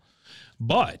assholes.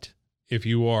 But if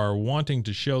you are wanting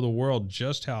to show the world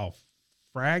just how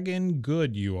fraggin'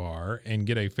 good you are and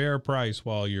get a fair price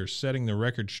while you're setting the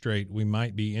record straight, we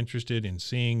might be interested in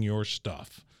seeing your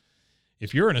stuff.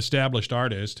 If you're an established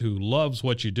artist who loves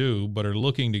what you do but are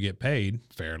looking to get paid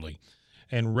fairly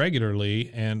and regularly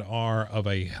and are of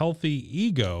a healthy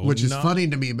ego, which is funny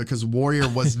to me because Warrior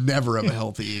was never of a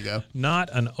healthy ego. Not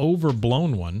an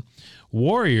overblown one.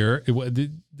 Warrior,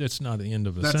 that's not the end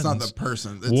of the sentence. That's not the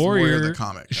person. It's Warrior the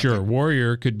comic. Sure,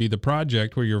 Warrior could be the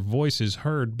project where your voice is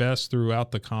heard best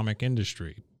throughout the comic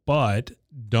industry. But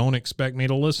don't expect me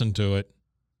to listen to it.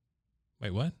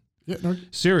 Wait, what? Yeah, no.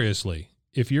 Seriously,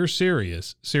 if you're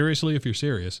serious,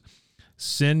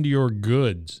 send your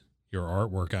goods, your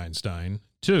artwork, Einstein,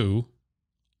 to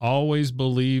Always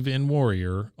Believe in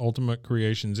Warrior, Ultimate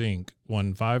Creations, Inc.,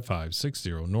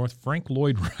 15560 North Frank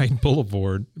Lloyd Wright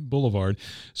Boulevard,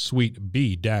 Suite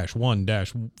B-1-409,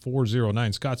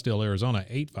 Scottsdale, Arizona,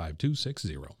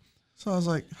 85260. So I was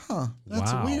like,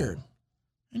 that's Wow. weird.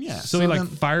 And yeah. So he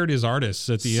fired his artists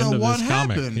at the end of this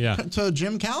comic. Happened Yeah. to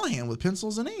Jim Callahan with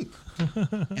pencils and ink?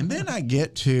 And then I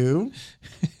get to,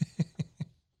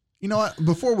 you know what?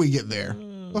 Before we get there,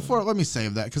 let me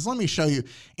save that because let me show you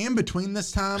in between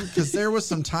this time because there was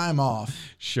some time off.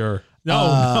 Sure.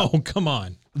 No, come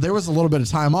on. There was a little bit of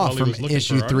time off While he from was looking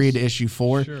issue for 3 to artists. issue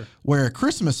 4 Sure. where a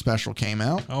Christmas special came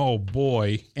out. Oh,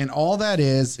 boy. And all that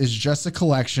is just a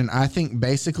collection. I think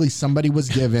basically somebody was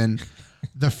given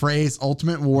the phrase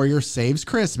Ultimate Warrior Saves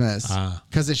Christmas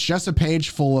because it's just a page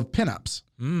full of pinups.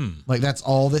 Like that's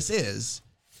all this is.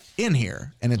 in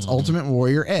here, and it's Ultimate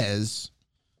Warrior Ez.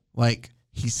 Like,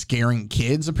 he's scaring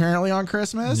kids apparently on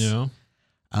Christmas. Yeah.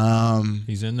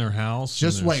 He's in their house.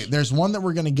 Just wait. There's one that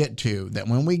we're going to get to that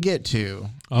when we get to.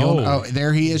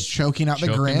 There he is choking out the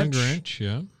Grinch. The Grinch,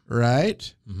 yeah.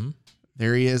 Right?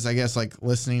 There he is, I guess, like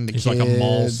listening to He's kids. like a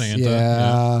mall Santa.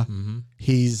 Yeah. Mm-hmm.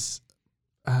 He's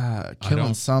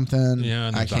killing something. Yeah,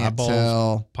 and I his can't eyeballs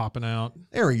tell. popping out.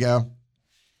 There we go.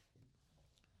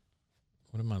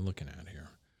 What am I looking at here?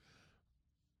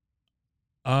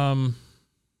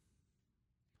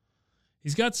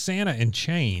 He's got Santa in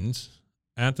chains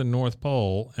at the North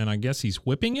Pole, and I guess he's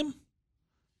whipping him.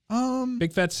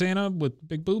 Big fat Santa with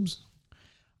big boobs.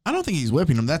 I don't think he's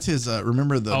whipping him. That's his.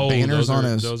 Remember the banners on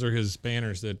his. Those are his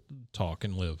banners that talk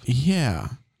and live. Yeah.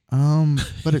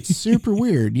 But it's super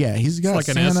weird. Yeah, he's got it's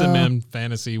like Santa. an S&M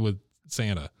fantasy with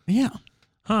Santa. Yeah.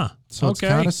 Huh. So it's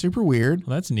kind of super weird.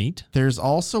 Well, that's neat. There's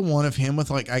also one of him with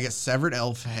like I guess severed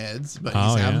elf heads, but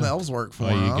he's having the elves work for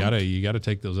him. You gotta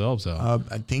take those elves out.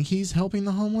 I think he's helping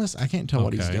the homeless. I can't tell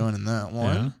what he's doing in that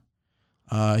one.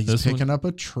 Yeah. He's picking up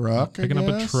a truck. Picking up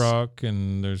a truck,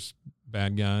 and there's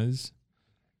bad guys.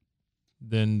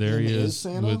 Then there he is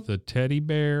with the teddy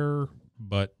bear,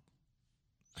 but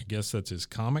I guess that's his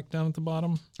comic down at the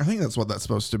bottom. I think that's what that's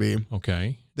supposed to be.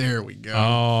 Okay. There we go.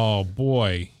 Oh,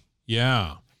 boy.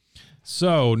 Yeah.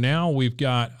 So now we've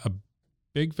got a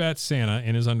big fat Santa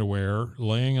in his underwear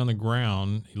laying on the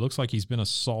ground. He looks like he's been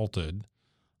assaulted.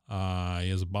 He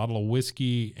has a bottle of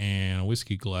whiskey and a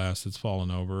whiskey glass that's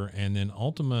fallen over. And then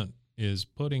Ultimate is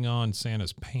putting on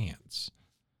Santa's pants.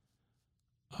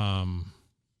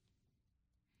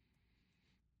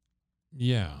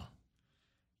 Yeah.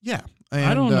 Yeah.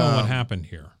 I don't know what happened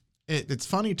here. It's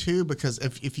funny too, because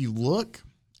if you look,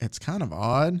 it's kind of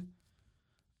odd.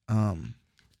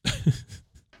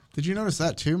 Did you notice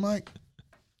that too, Mike?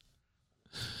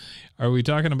 Are we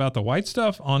talking about the white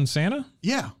stuff on Santa?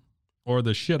 Yeah. Or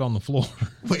the shit on the floor?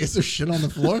 Wait, is there shit on the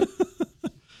floor?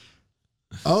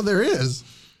 Oh, there is.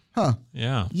 Huh.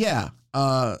 Yeah. Yeah.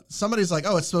 Somebody's like,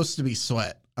 oh, it's supposed to be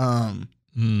sweat. That's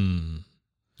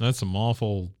some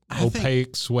awful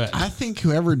opaque sweat. I think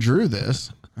whoever drew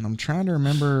this, and I'm trying to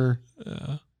remember.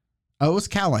 Oh, it was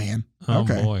Callahan. Oh,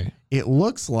 okay. Boy. It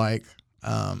looks like.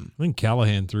 I think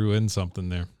Callahan threw in something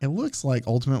there. It looks like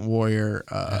Ultimate Warrior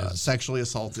sexually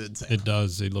assaulted Santa. It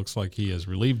does. It looks like he has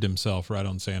relieved himself right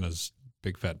on Santa's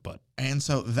big fat butt. And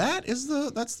so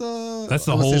that's the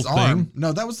whole his thing. Arm.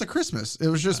 No, that was the Christmas. It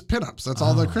was just pinups. That's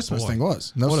all the Christmas thing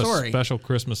was. No what story. A special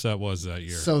Christmas that was that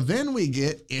year. So then we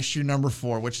get issue number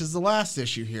 4, which is the last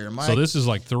issue here. Mike, so this is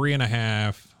like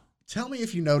 3.5. Tell me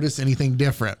if you notice anything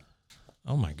different.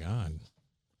 Oh my God.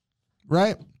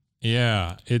 Right?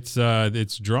 Yeah, it's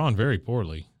drawn very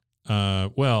poorly.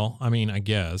 Well, I mean, I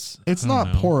guess it's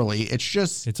not poorly. It's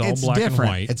just it's all black different. and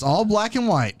white. It's all black and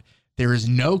white. There is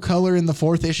no color in the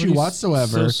 4th issue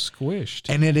whatsoever. So squished,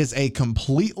 and it is a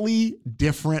completely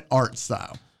different art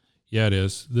style. Yeah, it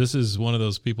is. This is one of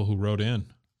those people who wrote in.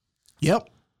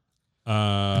 Yep.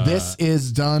 This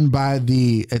is done by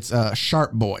it's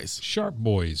Sharp Boys. Sharp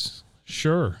Boys,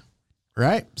 sure.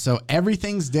 Right. So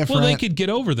everything's different. Well, they could get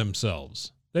over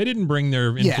themselves. They didn't bring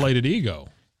their inflated ego.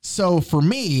 So for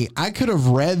me, I could have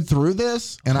read through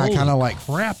this and I kind of like,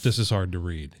 crap, this is hard to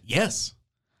read. Yes.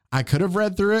 I could have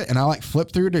read through it and I like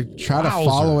flipped through to try to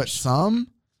follow it some,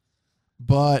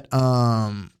 but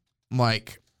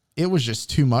like it was just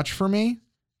too much for me.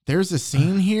 There's a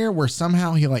scene here where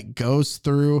somehow he like goes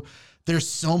through, there's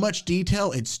so much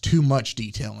detail. It's too much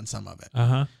detail in some of it.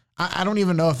 I don't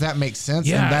even know if that makes sense.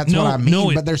 Yeah, and that's what I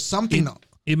mean, but there's something.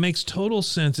 It makes total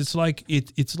sense. It's like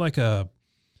it's like a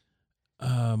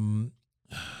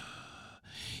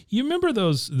you remember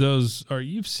those or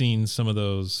you've seen some of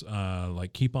those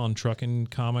like Keep On Trucking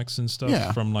comics and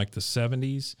stuff from like the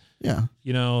 70s. Yeah.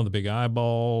 You know, the big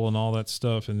eyeball and all that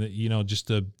stuff, and just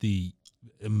the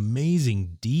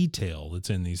amazing detail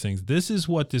that's in these things. This is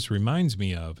what this reminds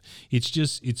me of. It's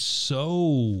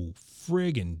so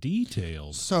friggin'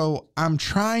 detailed. So I'm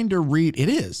trying to read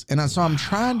I'm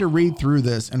trying to read through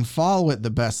this and follow it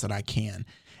the best that I can.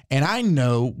 And I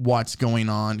know what's going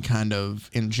on kind of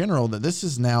in general, that this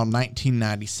is now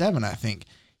 1997. I think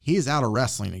he is out of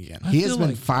wrestling again. He has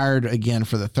been fired again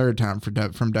for the 3rd time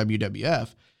from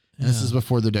WWF. And this is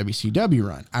before the WCW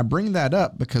run. I bring that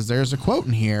up because there's a quote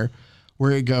in here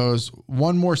where it goes,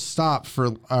 one more stop for,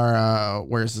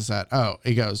 where's this at? Oh,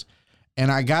 it goes,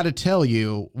 and I got to tell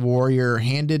you, Warrior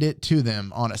handed it to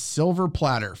them on a silver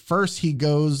platter. First he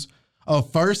gouges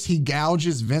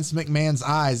Vince McMahon's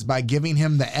eyes by giving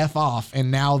him the F off,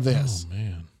 and now this. Oh,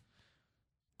 man.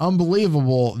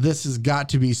 unbelievable. This has got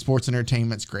to be sports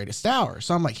entertainment's greatest hour.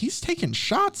 So I'm like, he's taking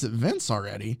shots at Vince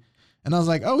already. And I was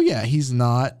like, oh yeah, he's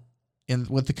not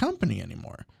with the company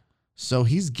anymore. So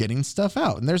he's getting stuff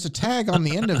out. And there's a tag on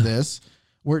the end of this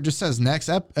where it just says next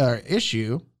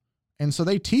issue. And so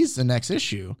they tease the next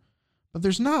issue, but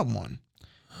there's not one.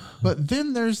 But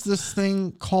then there's this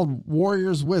thing called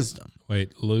Warrior's Wisdom.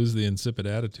 Wait, lose the insipid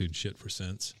attitude shit for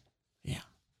sense. Yeah.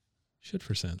 Shit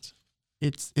for sense.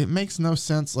 It makes no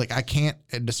sense. Like, I can't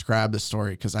describe the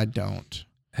story because I don't.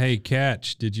 Hey,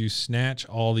 Catch, did you snatch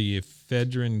all the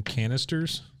ephedrine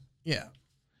canisters? Yeah.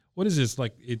 What is this?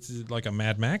 Like, it's like a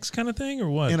Mad Max kind of thing or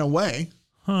what? In a way.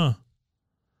 Huh.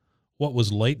 What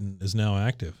was latent is now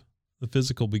active. The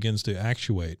physical begins to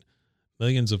actuate.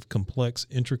 Millions of complex,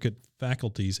 intricate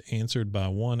faculties answered by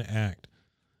one act.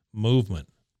 Movement.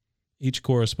 Each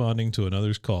corresponding to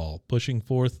another's call, pushing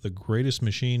forth the greatest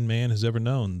machine man has ever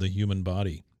known, the human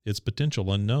body. Its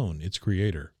potential unknown, its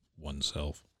creator,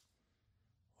 oneself.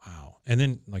 Wow. And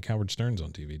then, like Howard Stern's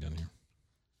on TV down here.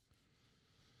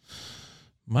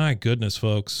 My goodness,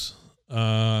 folks.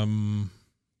 I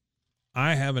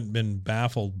haven't been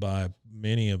baffled by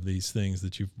many of these things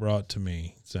that you've brought to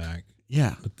me, Zach.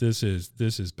 Yeah. But this is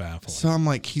baffling. So I'm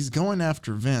like, he's going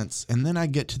after Vince. And then I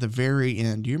get to the very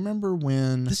end. Do you remember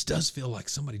when This does feel like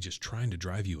somebody just trying to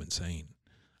drive you insane.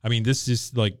 I mean, this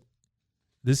is like,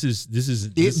 this is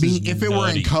if it were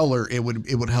in nutty. color, it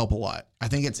would help a lot. I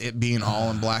think it's it being all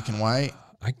in black and white.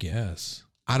 I guess.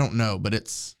 I don't know, but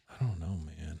it's I don't know,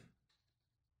 man.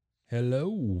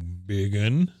 Hello,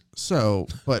 biggin. so.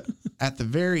 But at the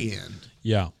very end,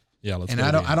 Yeah. Yeah, let's And go I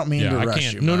again. don't mean to I rush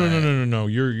can't. you, No. but-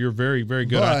 You're very, very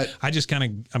good. But- I just kind of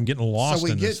I'm getting lost so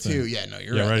we in get this to thing.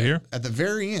 you're Yeah, right there. here? At the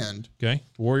very end, Okay.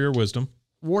 Warrior wisdom.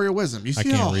 Warrior Wisdom. You I see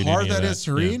can't how read hard any of that is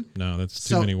to Yeah. read? No, that's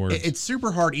too many words. It's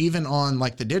super hard even on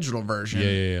like the digital version.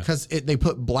 Yeah. Because they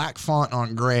put black font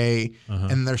on gray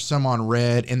and there's some on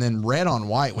red and then red on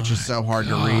white, which is so hard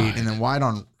to read, and then white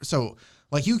on. So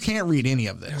like you can't read any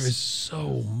of this. There is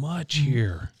so much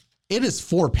here. It is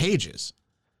 4 pages.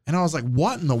 And I was like,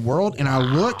 what in the world? And I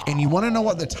look, and you want to know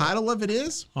what the title of it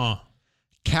is? Huh.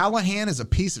 Callahan is a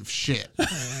piece of shit.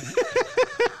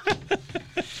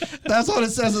 That's what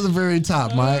it says at the very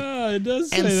top, Mike. It does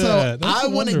say And so that. That's I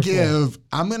want to wonderful.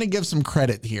 I'm going to give some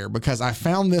credit here because I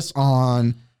found this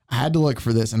on, I had to look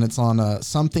for this, and it's on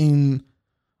something,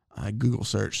 Google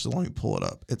search, so let me pull it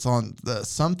up. It's on the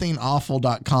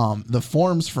somethingawful.com. The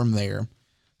forums from there.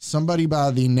 Somebody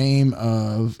by the name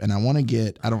of, and I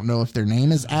don't know if their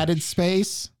name is Added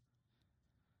Space.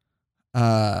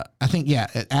 I think,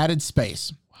 it Added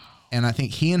Space. And I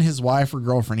think he and his wife or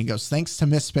girlfriend, he goes, thanks to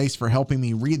Miss Space for helping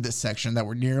me read this section that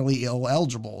were nearly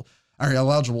illegible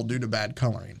due to bad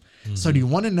coloring. So do you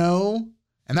want to know?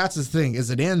 And that's the thing is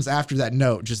it ends after that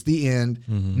note, just the end.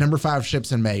 Number 5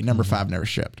 ships in May. Number 5 never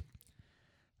shipped.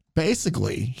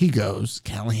 Basically, he goes,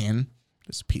 Callahan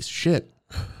is a piece of shit.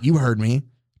 You heard me.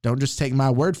 Don't just take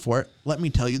my word for it. Let me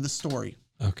tell you the story.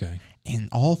 Okay. And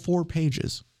all 4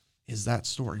 pages is that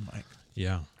story, Mike.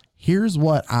 Yeah. Here's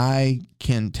what I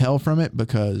can tell from it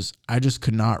because I just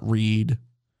could not read.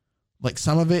 Like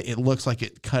some of it looks like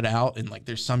it cut out and like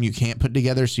there's some you can't put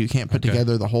together. So you can't put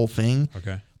together the whole thing.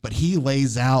 Okay. But he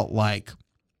lays out like,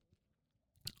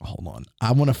 hold on.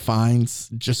 I want to find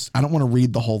I don't want to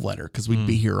read the whole letter because we'd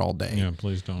be here all day. Yeah,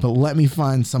 please don't. But let me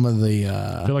find some of the.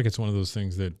 I feel like it's one of those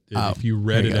things that if you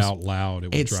read here it he goes. out loud, it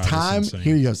would It's drive time. us insane.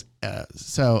 Here he goes.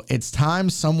 So it's time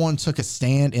someone took a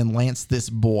stand and lanced this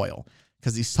boil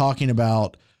because he's talking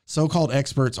about so-called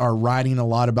experts are writing a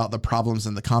lot about the problems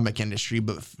in the comic industry,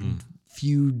 but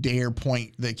few dare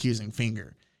point the accusing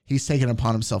finger. He's taken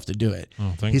upon himself to do it.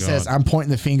 Oh, thank he God. says, I'm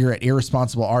pointing the finger at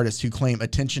irresponsible artists who claim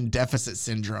attention deficit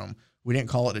syndrome. We didn't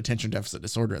call it attention deficit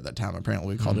disorder at that time.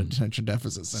 Apparently, we called it attention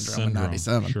deficit syndrome in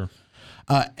 97. Sure.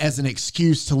 As an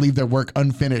excuse to leave their work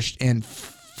unfinished and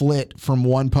flit from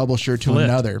one publisher to Flit.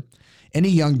 another. Any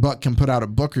young buck can put out a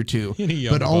book or two, Any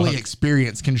young but only buck.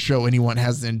 experience can show anyone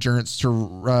has the endurance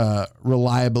to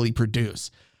reliably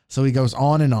produce. So he goes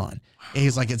on and on. And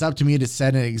he's like, it's up to me to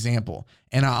set an example.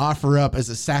 And I offer up as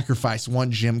a sacrifice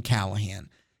one Jim Callahan.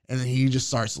 And then he just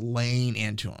starts laying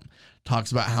into him.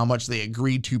 Talks about how much they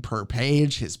agreed to per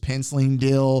page, his penciling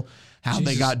deal, how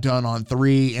they got done on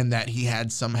 3, and that he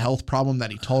had some health problem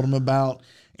that he told him about.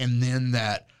 And then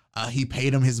that he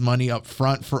paid him his money up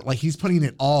front for, like, he's putting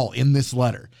it all in this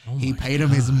letter. He paid him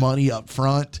his money up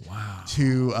front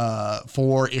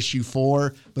for issue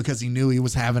 4 because he knew he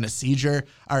was having a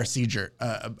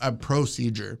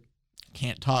procedure.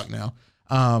 Can't talk now.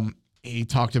 He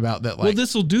talked about that, like, Well,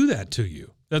 this will do that to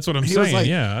you. That's what I'm He saying. was like,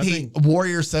 Yeah. I think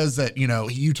Warrior says that,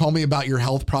 you told me about your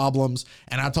health problems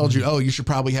and I told you, you should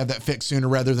probably have that fixed sooner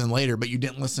rather than later, but you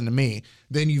didn't listen to me.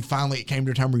 Then you finally came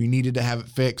to a time where you needed to have it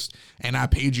fixed and I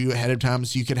paid you ahead of time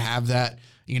so you could have that,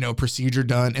 procedure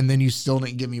done. And then you still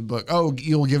didn't give me a book. Oh,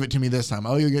 you'll give it to me this time.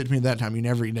 Oh, you'll give it to me that time. You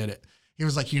never did it. He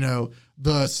was like,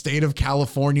 the state of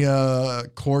California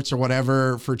courts or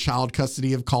whatever for child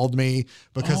custody have called me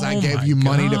because I gave you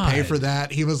money to pay for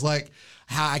that. He was like,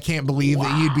 I can't believe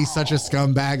that you'd be such a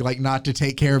scumbag, like not to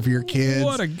take care of your kids.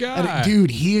 What a guy. And dude,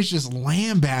 he is just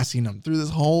lambasting them through this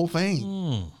whole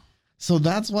thing. So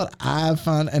that's what I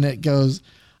found. And it goes,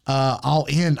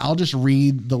 I'll just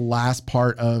read the last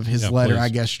part of his letter, please. I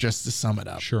guess, just to sum it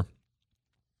up. Sure.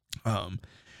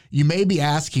 You may be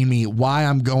asking me why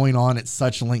I'm going on at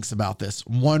such lengths about this.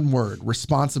 One word,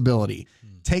 responsibility.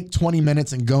 Take 20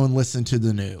 minutes and go and listen to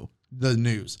the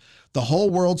news. The whole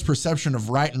world's perception of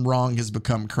right and wrong has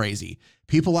become crazy.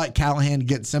 People like Callahan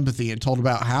get sympathy and told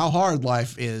about how hard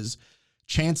life is.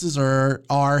 Chances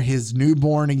are his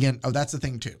newborn again. Oh, that's the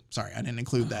thing too. Sorry, I didn't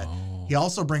include that. He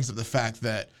also brings up the fact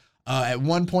that at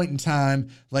one point in time,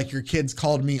 like your kids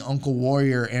called me Uncle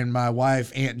Warrior and my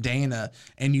wife Aunt Dana,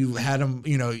 and you had them,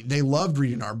 they loved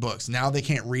reading our books. Now they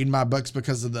can't read my books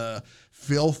because of the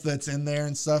filth that's in there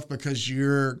and stuff because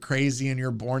you're crazy and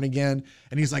you're born again.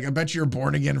 And he's like, I bet your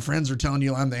born again friends are telling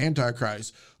you I'm the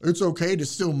Antichrist. It's okay to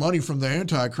steal money from the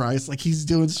Antichrist. Like he's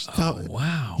doing stuff. Oh,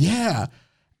 wow. Yeah.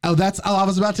 I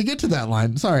was about to get to that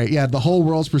line. Sorry. Yeah. The whole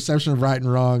world's perception of right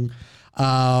and wrong.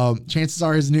 Chances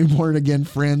are his newborn again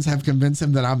friends have convinced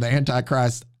him that I'm the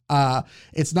Antichrist.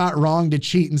 It's not wrong to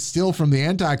cheat and steal from the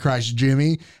Antichrist,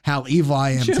 Jimmy. How evil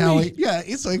I am so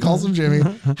he calls him Jimmy.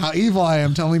 How evil I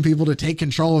am telling people to take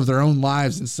control of their own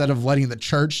lives instead of letting the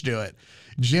church do it.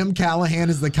 Jim Callahan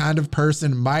is the kind of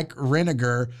person Mike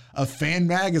Reniger of Fan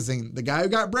Magazine, the guy who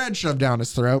got bread shoved down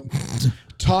his throat,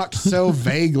 talked so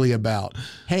vaguely about.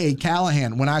 Hey,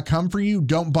 Callahan, when I come for you,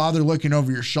 don't bother looking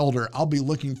over your shoulder. I'll be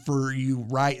looking for you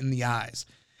right in the eyes.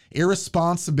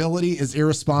 Irresponsibility is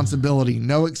irresponsibility.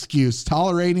 No excuse.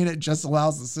 Tolerating it just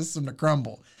allows the system to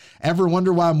crumble. Ever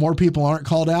wonder why more people aren't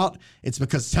called out? It's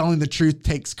because telling the truth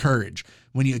takes courage.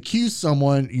 When you accuse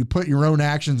someone, you put your own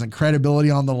actions and credibility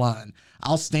on the line.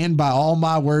 I'll stand by all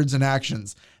my words and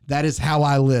actions. That is how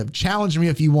I live. Challenge me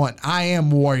if you want. I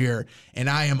am Warrior, and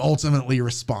I am ultimately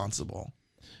responsible.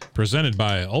 Presented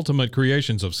by Ultimate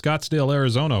Creations of Scottsdale,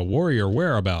 Arizona. Warrior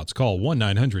Whereabouts. Call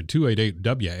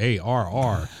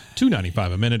 1-900-288-WARR.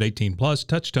 $2.95 a minute, 18 plus.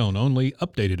 Touch tone only.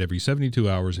 Updated every 72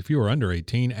 hours. If you are under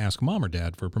 18, ask mom or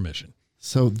dad for permission.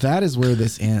 So that is where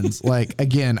this ends. Like,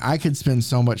 again, I could spend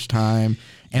so much time,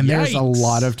 and there's a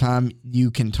lot of time you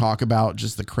can talk about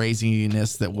just the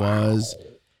craziness that was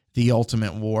the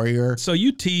Ultimate Warrior. So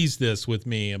you teased this with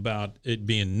me about it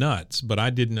being nuts, but I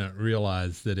did not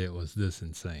realize that it was this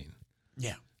insane.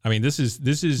 Yeah. I mean, this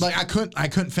is like I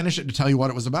couldn't finish it to tell you what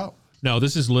it was about. No,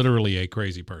 this is literally a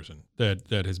crazy person that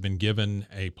has been given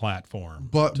a platform.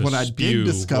 But what I did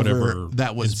discover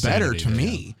that was better to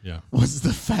me was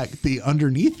the fact, the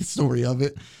underneath story of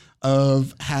it,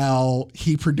 of how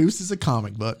he produces a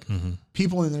comic book. Mm-hmm.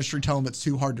 People in the industry tell him it's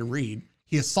too hard to read.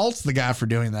 He assaults the guy for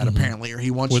doing that, apparently, or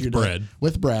he wants you to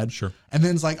with bread. Sure. And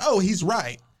then it's like, oh, he's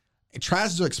right. It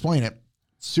tries to explain it.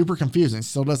 Super confusing.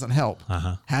 Still doesn't help.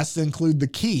 Has to include the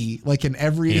key, like in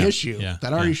every issue.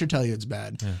 That already should tell you it's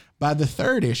bad. By the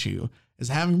third issue, is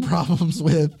having problems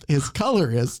with his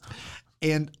colorist,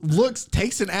 and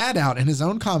takes an ad out in his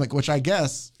own comic, which I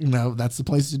guess that's the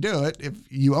place to do it if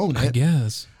you own it. I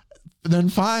guess. Then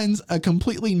finds a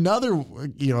completely another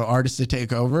artist to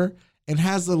take over. And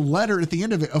has a letter at the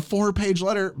end of it, a 4-page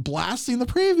letter blasting the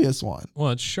previous one.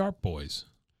 Well, it's Sharp Boys.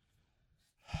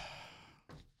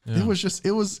 Yeah. It was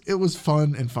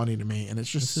fun and funny to me, and it's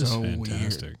just so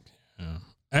fantastic. Weird.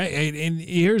 Yeah. And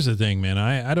here's the thing, man.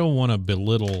 I don't want to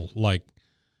belittle like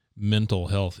mental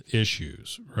health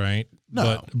issues, right?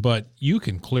 No. But you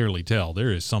can clearly tell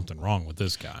there is something wrong with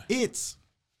this guy.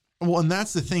 And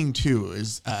that's the thing too,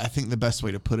 is I think the best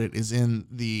way to put it is in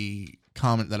the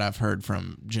comment that I've heard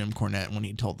from Jim Cornette when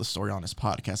he told the story on his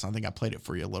podcast. I think I played it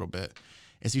for you a little bit.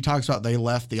 Is he talks about they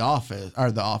left they left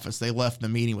the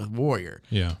meeting with Warrior.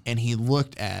 Yeah. And he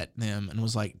looked at them and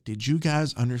was like, did you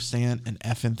guys understand an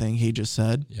effing thing he just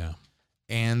said? Yeah.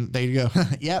 And they go,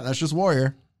 yeah, that's just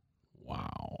Warrior.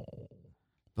 Wow.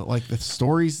 But like the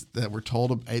stories that were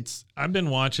told, I've been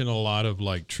watching a lot of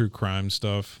like true crime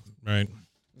stuff, right?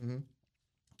 Mm-hmm.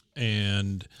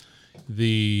 And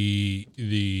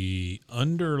the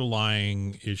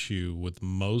underlying issue with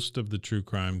most of the true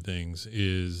crime things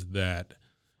is that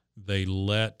they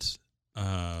let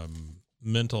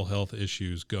mental health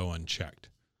issues go unchecked.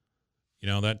 You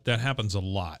know, that happens a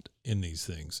lot in these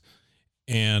things.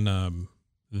 And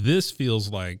this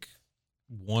feels like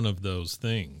one of those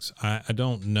things. I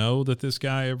don't know that this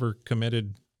guy ever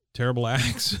committed terrible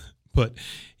acts, but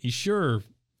he sure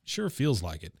feels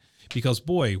like it. Because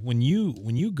boy, when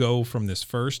you go from this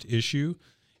first issue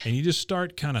and you just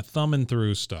start kind of thumbing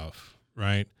through stuff,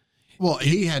 right? Well,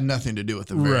 he had nothing to do with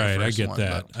the very Right, first I get one,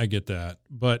 that. but- I get that.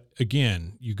 But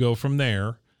again, you go from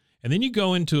there, and then you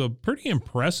go into a pretty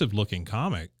impressive looking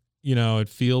comic. You know, it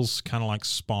feels kind of like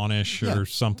Spawnish or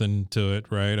something to it,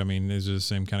 right? I mean, these are the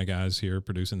same kind of guys here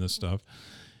producing this stuff.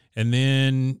 And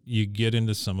then you get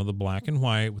into some of the black and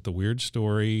white with the weird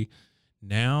story.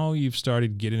 Now you've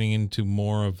started getting into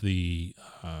more of the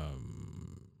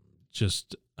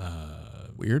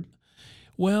Weird.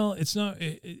 Well, it's not.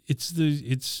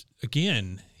 It's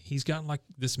again. He's got like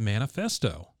this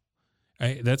manifesto.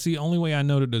 That's the only way I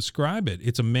know to describe it.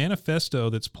 It's a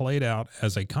manifesto that's played out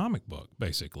as a comic book,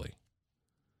 basically.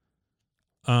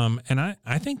 And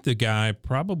I think the guy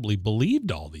probably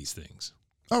believed all these things.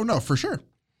 Oh no, for sure.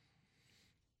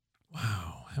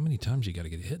 Wow, how many times you got to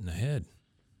get hit in the head?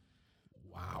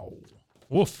 Wow.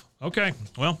 Woof. Okay.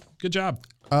 Well, good job.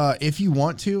 If you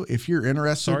want to, if you're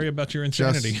interested, Sorry about your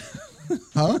insanity.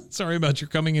 huh? Sorry about your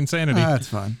coming insanity. That's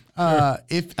fine.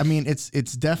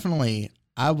 It's definitely.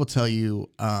 I will tell you,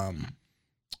 I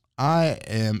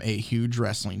am a huge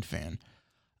wrestling fan,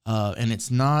 and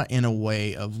it's not in a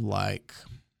way of like.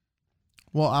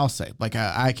 Well, I'll say like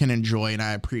I can enjoy and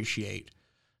I appreciate,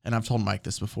 and I've told Mike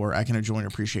this before. I can enjoy and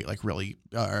appreciate like really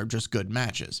just good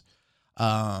matches.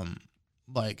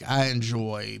 Like I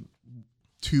enjoy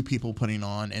two people putting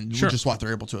on and just what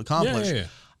they're able to accomplish. Yeah.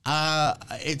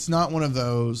 It's not one of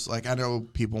those, like, I know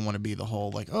people want to be the whole,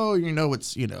 like, oh,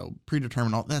 it's,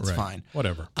 predetermined. All that's Right. fine.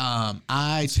 Whatever.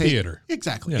 It's theater.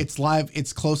 Exactly. Yeah. It's live.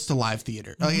 It's close to live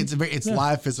theater. Like, it's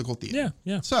live physical theater. Yeah.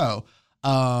 Yeah. So,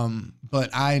 but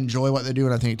I enjoy what they do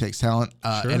and I think it takes talent.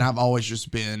 Sure. And I've always just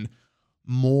been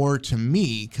more to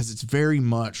me because it's very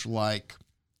much like,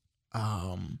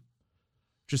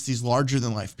 just these larger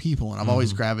than life people. And I've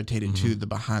always gravitated to the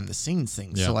behind the scenes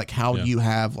things. Yeah. So like, how do you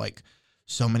have like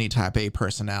so many type A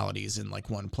personalities in like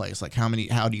one place? Like how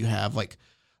do you have like,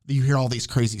 you hear all these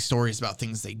crazy stories about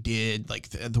things they did, like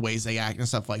the ways they act and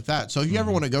stuff like that. So if you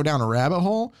ever want to go down a rabbit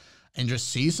hole and just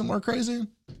see some more crazy,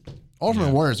 Ultimate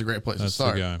Warrior is a great place That's to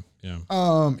start. the guy.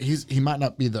 Yeah. He might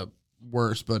not be the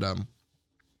worst, but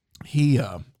he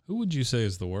Who would you say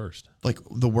is the worst? like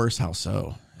the worst. How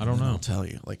so? I don't know. I'll tell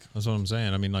you. Like That's what I'm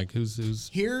saying. I mean, like, who's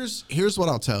here's what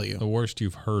I'll tell you. the worst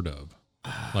you've heard of?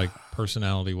 Like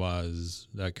personality wise,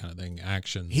 that kind of thing.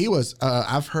 Action. He was.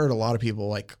 I've heard a lot of people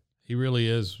like He really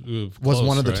is. was close,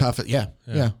 one of the right? toughest. Yeah.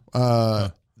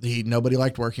 Nobody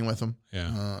liked working with him.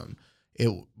 Yeah.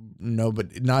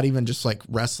 Nobody, not even just like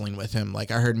wrestling with him.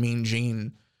 Like I heard Mean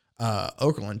Gene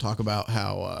Okerlund talk about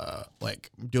how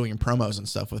like doing promos and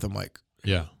stuff with him. Like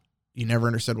Yeah. you never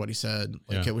understood what he said.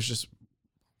 Like Yeah. it was just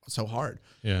so hard.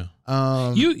 Yeah.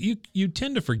 Um, You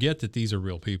tend to forget that these are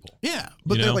real people. yeah,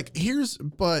 but You they're know? like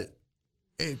but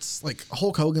it's like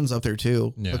Hulk Hogan's up there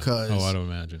too. Yeah. Because I don't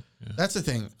imagine. Yeah. that's the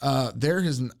thing. I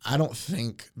don't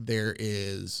think there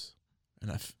is,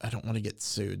 and I don't want to get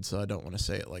sued, so I don't want to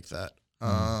say it like that.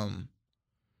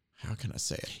 How can I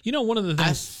say it? You know, one of the I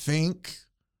things. think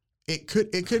it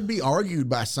could be argued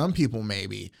by some people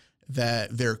maybe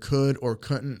that there could or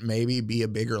couldn't maybe be a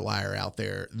bigger liar out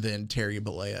there than Terry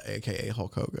Bollea, aka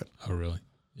Hulk Hogan. Oh, really?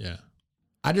 Yeah.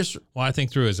 Well, I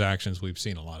think through his actions, we've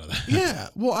seen a lot of that. yeah.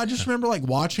 Well, I just remember like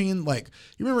watching, like,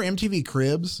 you remember MTV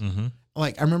Cribs? Mm-hmm.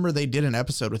 Like, I remember they did an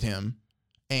episode with him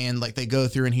and like they go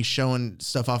through and he's showing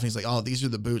stuff off. And he's like, oh, these are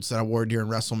the boots that I wore during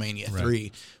WrestleMania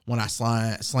 3 when I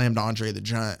slammed Andre the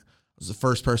Giant. I was the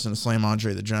first person to slam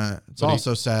Andre the Giant. It's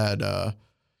also sad, a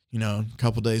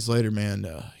couple days later, man,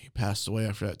 he passed away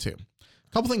after that too.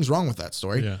 A couple things wrong with that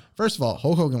story. Yeah. First of all,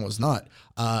 Hulk Hogan was not.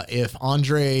 If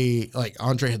Andre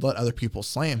had let other people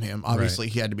slam him, obviously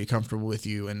he had to be comfortable with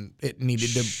you, and it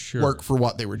needed to work for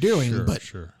what they were doing. But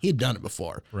he had done it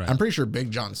before. Right. I'm pretty sure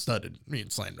Big John Studd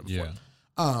had slammed him before.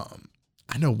 Yeah.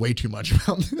 I know way too much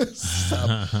about this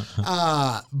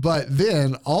stuff. But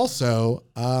then also,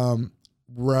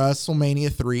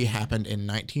 WrestleMania 3 happened in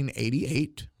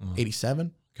 1988,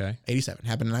 87. Okay. 87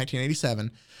 happened in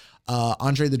 1987.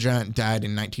 Andre the Giant died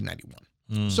in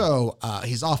 1991. So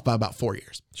he's off by about 4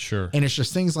 years. Sure. And it's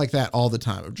just things like that all the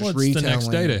time. Of just What's the retelling. next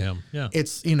day to him? Yeah.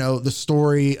 It's, the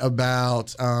story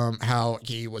about how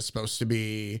he was supposed to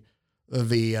be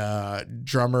the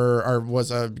drummer or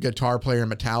was a guitar player in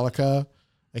Metallica.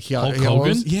 Like Hulk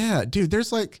Hogan? Yeah, dude,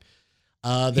 there's like...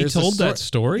 He told that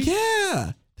story?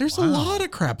 Yeah. There's a lot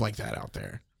of crap like that out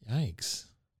there. Yikes.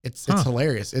 It's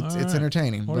hilarious. It's right.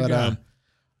 entertaining. What do you got?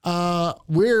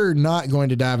 We're not going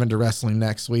to dive into wrestling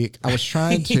next week. I was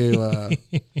trying to.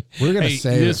 We're going to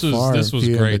say this was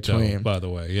great though, by the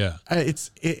way. Yeah,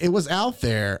 it was out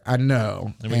there. I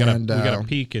know, and we got a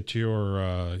peek at your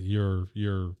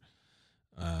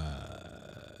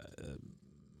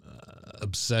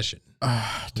obsession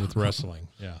with wrestling.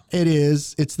 Yeah, it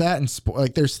is. It's that in sport.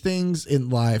 Like there's things in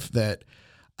life that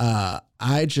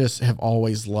I just have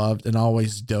always loved and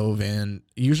always dove in.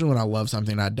 Usually when I love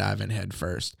something, I dive in head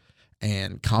first.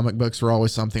 And comic books were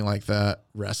always something like that.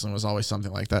 Wrestling was always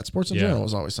something like that. Sports in general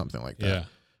was always something like that. Yeah.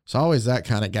 So always that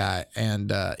kind of guy. And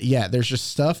there's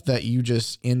just stuff that you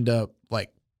just end up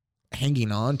like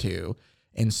hanging on to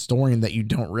and storing that you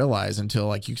don't realize until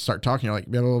like you start talking. You're like,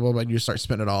 blah, blah, blah, blah, and you start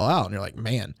spitting it all out. And you're like,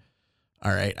 man,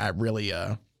 all right, I really,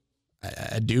 I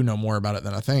do know more about it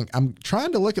than I think. I'm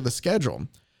trying to look at the schedule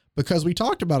because we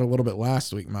talked about it a little bit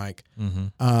last week, Mike.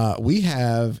 Mm-hmm. We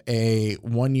have a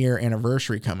 1 year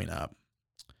anniversary coming up.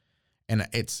 And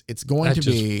it's going to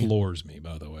be. That just floors me,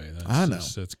 by the way. I know.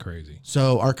 That's crazy.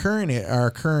 So our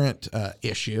current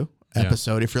issue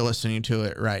episode, if you're listening to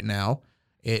it right now,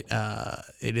 it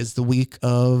is the week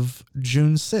of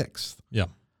June 6th. Yeah.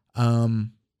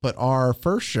 But our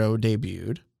first show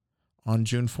debuted on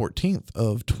June 14th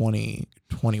of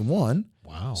 2021.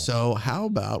 Wow. So how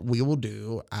about we will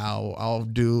do I'll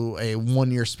do a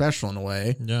 1 year special in a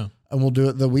way. Yeah. And we'll do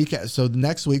it the week. So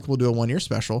next week we'll do a 1 year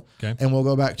special. Okay. And we'll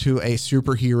go back to a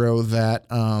superhero that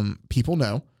people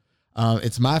know.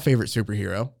 It's my favorite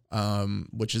superhero,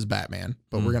 which is Batman.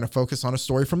 But we're going to focus on a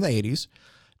story from the 80s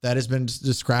that has been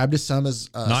described as some as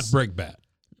not Brickbat.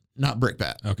 Not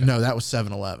Brickbat. Okay. No, that was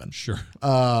 7-Eleven. Sure.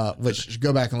 Which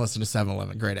go back and listen to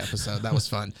 7-Eleven. Great episode. That was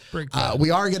fun. Brickbat. We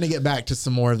are going to get back to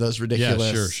some more of those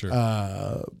ridiculous sure.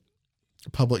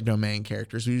 public domain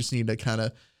characters. We just need to kind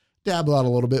of dabble out a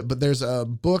little bit. But there's a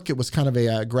book. It was kind of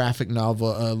a graphic novel,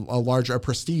 a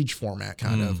prestige format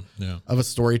kind of a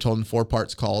story told in 4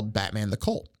 parts called Batman the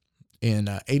Cult in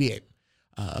 88.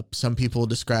 Some people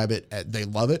describe it, they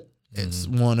love it. It's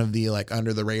one of the like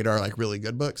under the radar, like really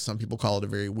good books. Some people call it a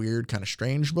very weird, kind of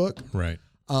strange book. Right.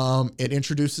 It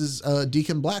introduces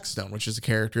Deacon Blackstone, which is a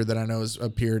character that I know has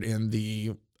appeared in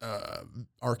the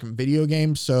Arkham video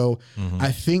game. So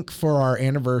I think for our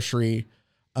anniversary,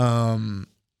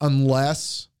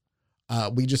 unless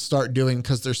we just start doing,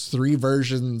 because there's 3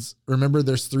 versions. Remember,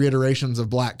 there's 3 iterations of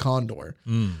Black Condor.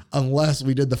 Unless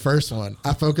we did the first one,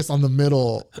 I focus on the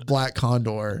middle Black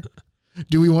Condor.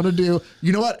 Do we want to do,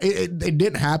 you know what? It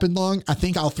didn't happen long. I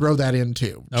think I'll throw that in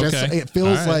too. Okay. It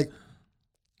feels like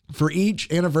for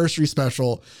each anniversary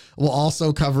special, we'll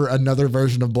also cover another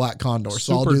version of Black Condor.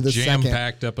 So I'll do the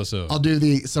jam-packed episode. I'll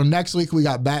do so next week we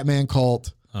got Batman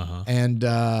Cult and,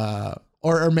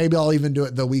 or maybe I'll even do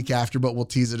it the week after, but we'll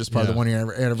tease it as part of the 1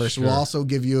 year anniversary. We'll also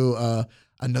give you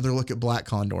another look at Black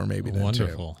Condor maybe then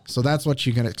Wonderful. too. So that's what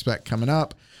you can expect coming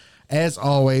up. As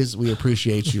always, we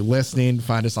appreciate you listening.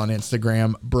 Find us on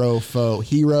Instagram,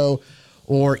 BroFoHero,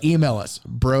 or email us,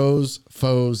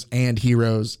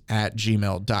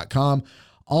 brosfoesandheroes@gmail.com.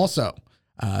 Also,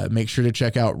 make sure to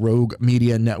check out Rogue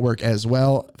Media Network as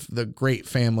well, the great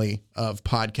family of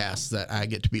podcasts that I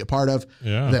get to be a part of,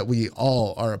 that we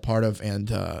all are a part of,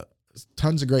 and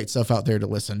tons of great stuff out there to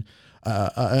listen,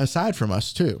 aside from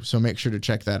us too. So make sure to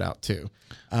check that out too.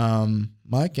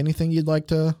 Mike, anything you'd like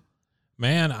to...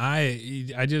 Man,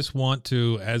 I just want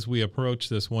to, as we approach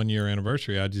this 1 year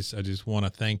anniversary, I just want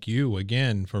to thank you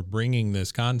again for bringing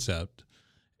this concept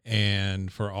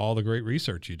and for all the great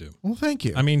research you do. Well, thank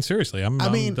you. I mean, seriously,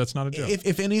 that's not a joke.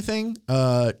 If anything,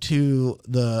 to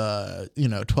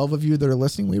the 12 of you that are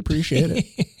listening, we appreciate it.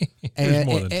 And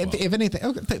more than 12. if anything,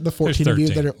 okay, the 14 of you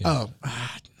that are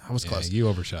I was close. You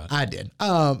overshot. I did.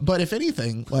 But if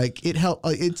anything, like it helped.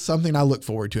 It's something I look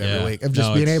forward to every week of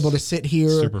just being able to sit here,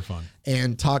 super fun,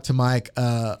 and talk to Mike.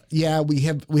 We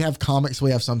have comics,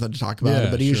 we have something to talk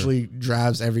about, but he usually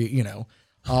drives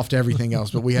off to everything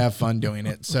else. But we have fun doing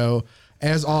it. So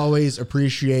as always,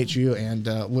 appreciate you and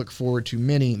look forward to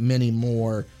many, many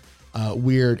more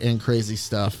weird and crazy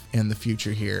stuff in the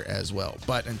future here as well.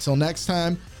 But until next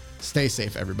time, stay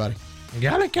safe, everybody.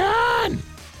 Got a gun.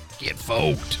 Get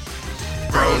folked.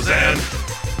 Bros and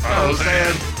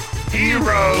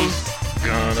heroes.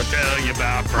 Gonna tell you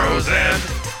about bros and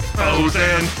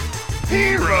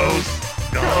heroes.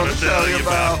 Gonna tell you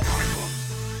about.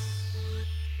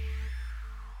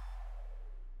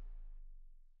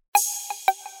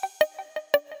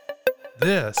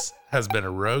 This has been a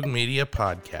Rogue Media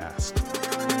podcast.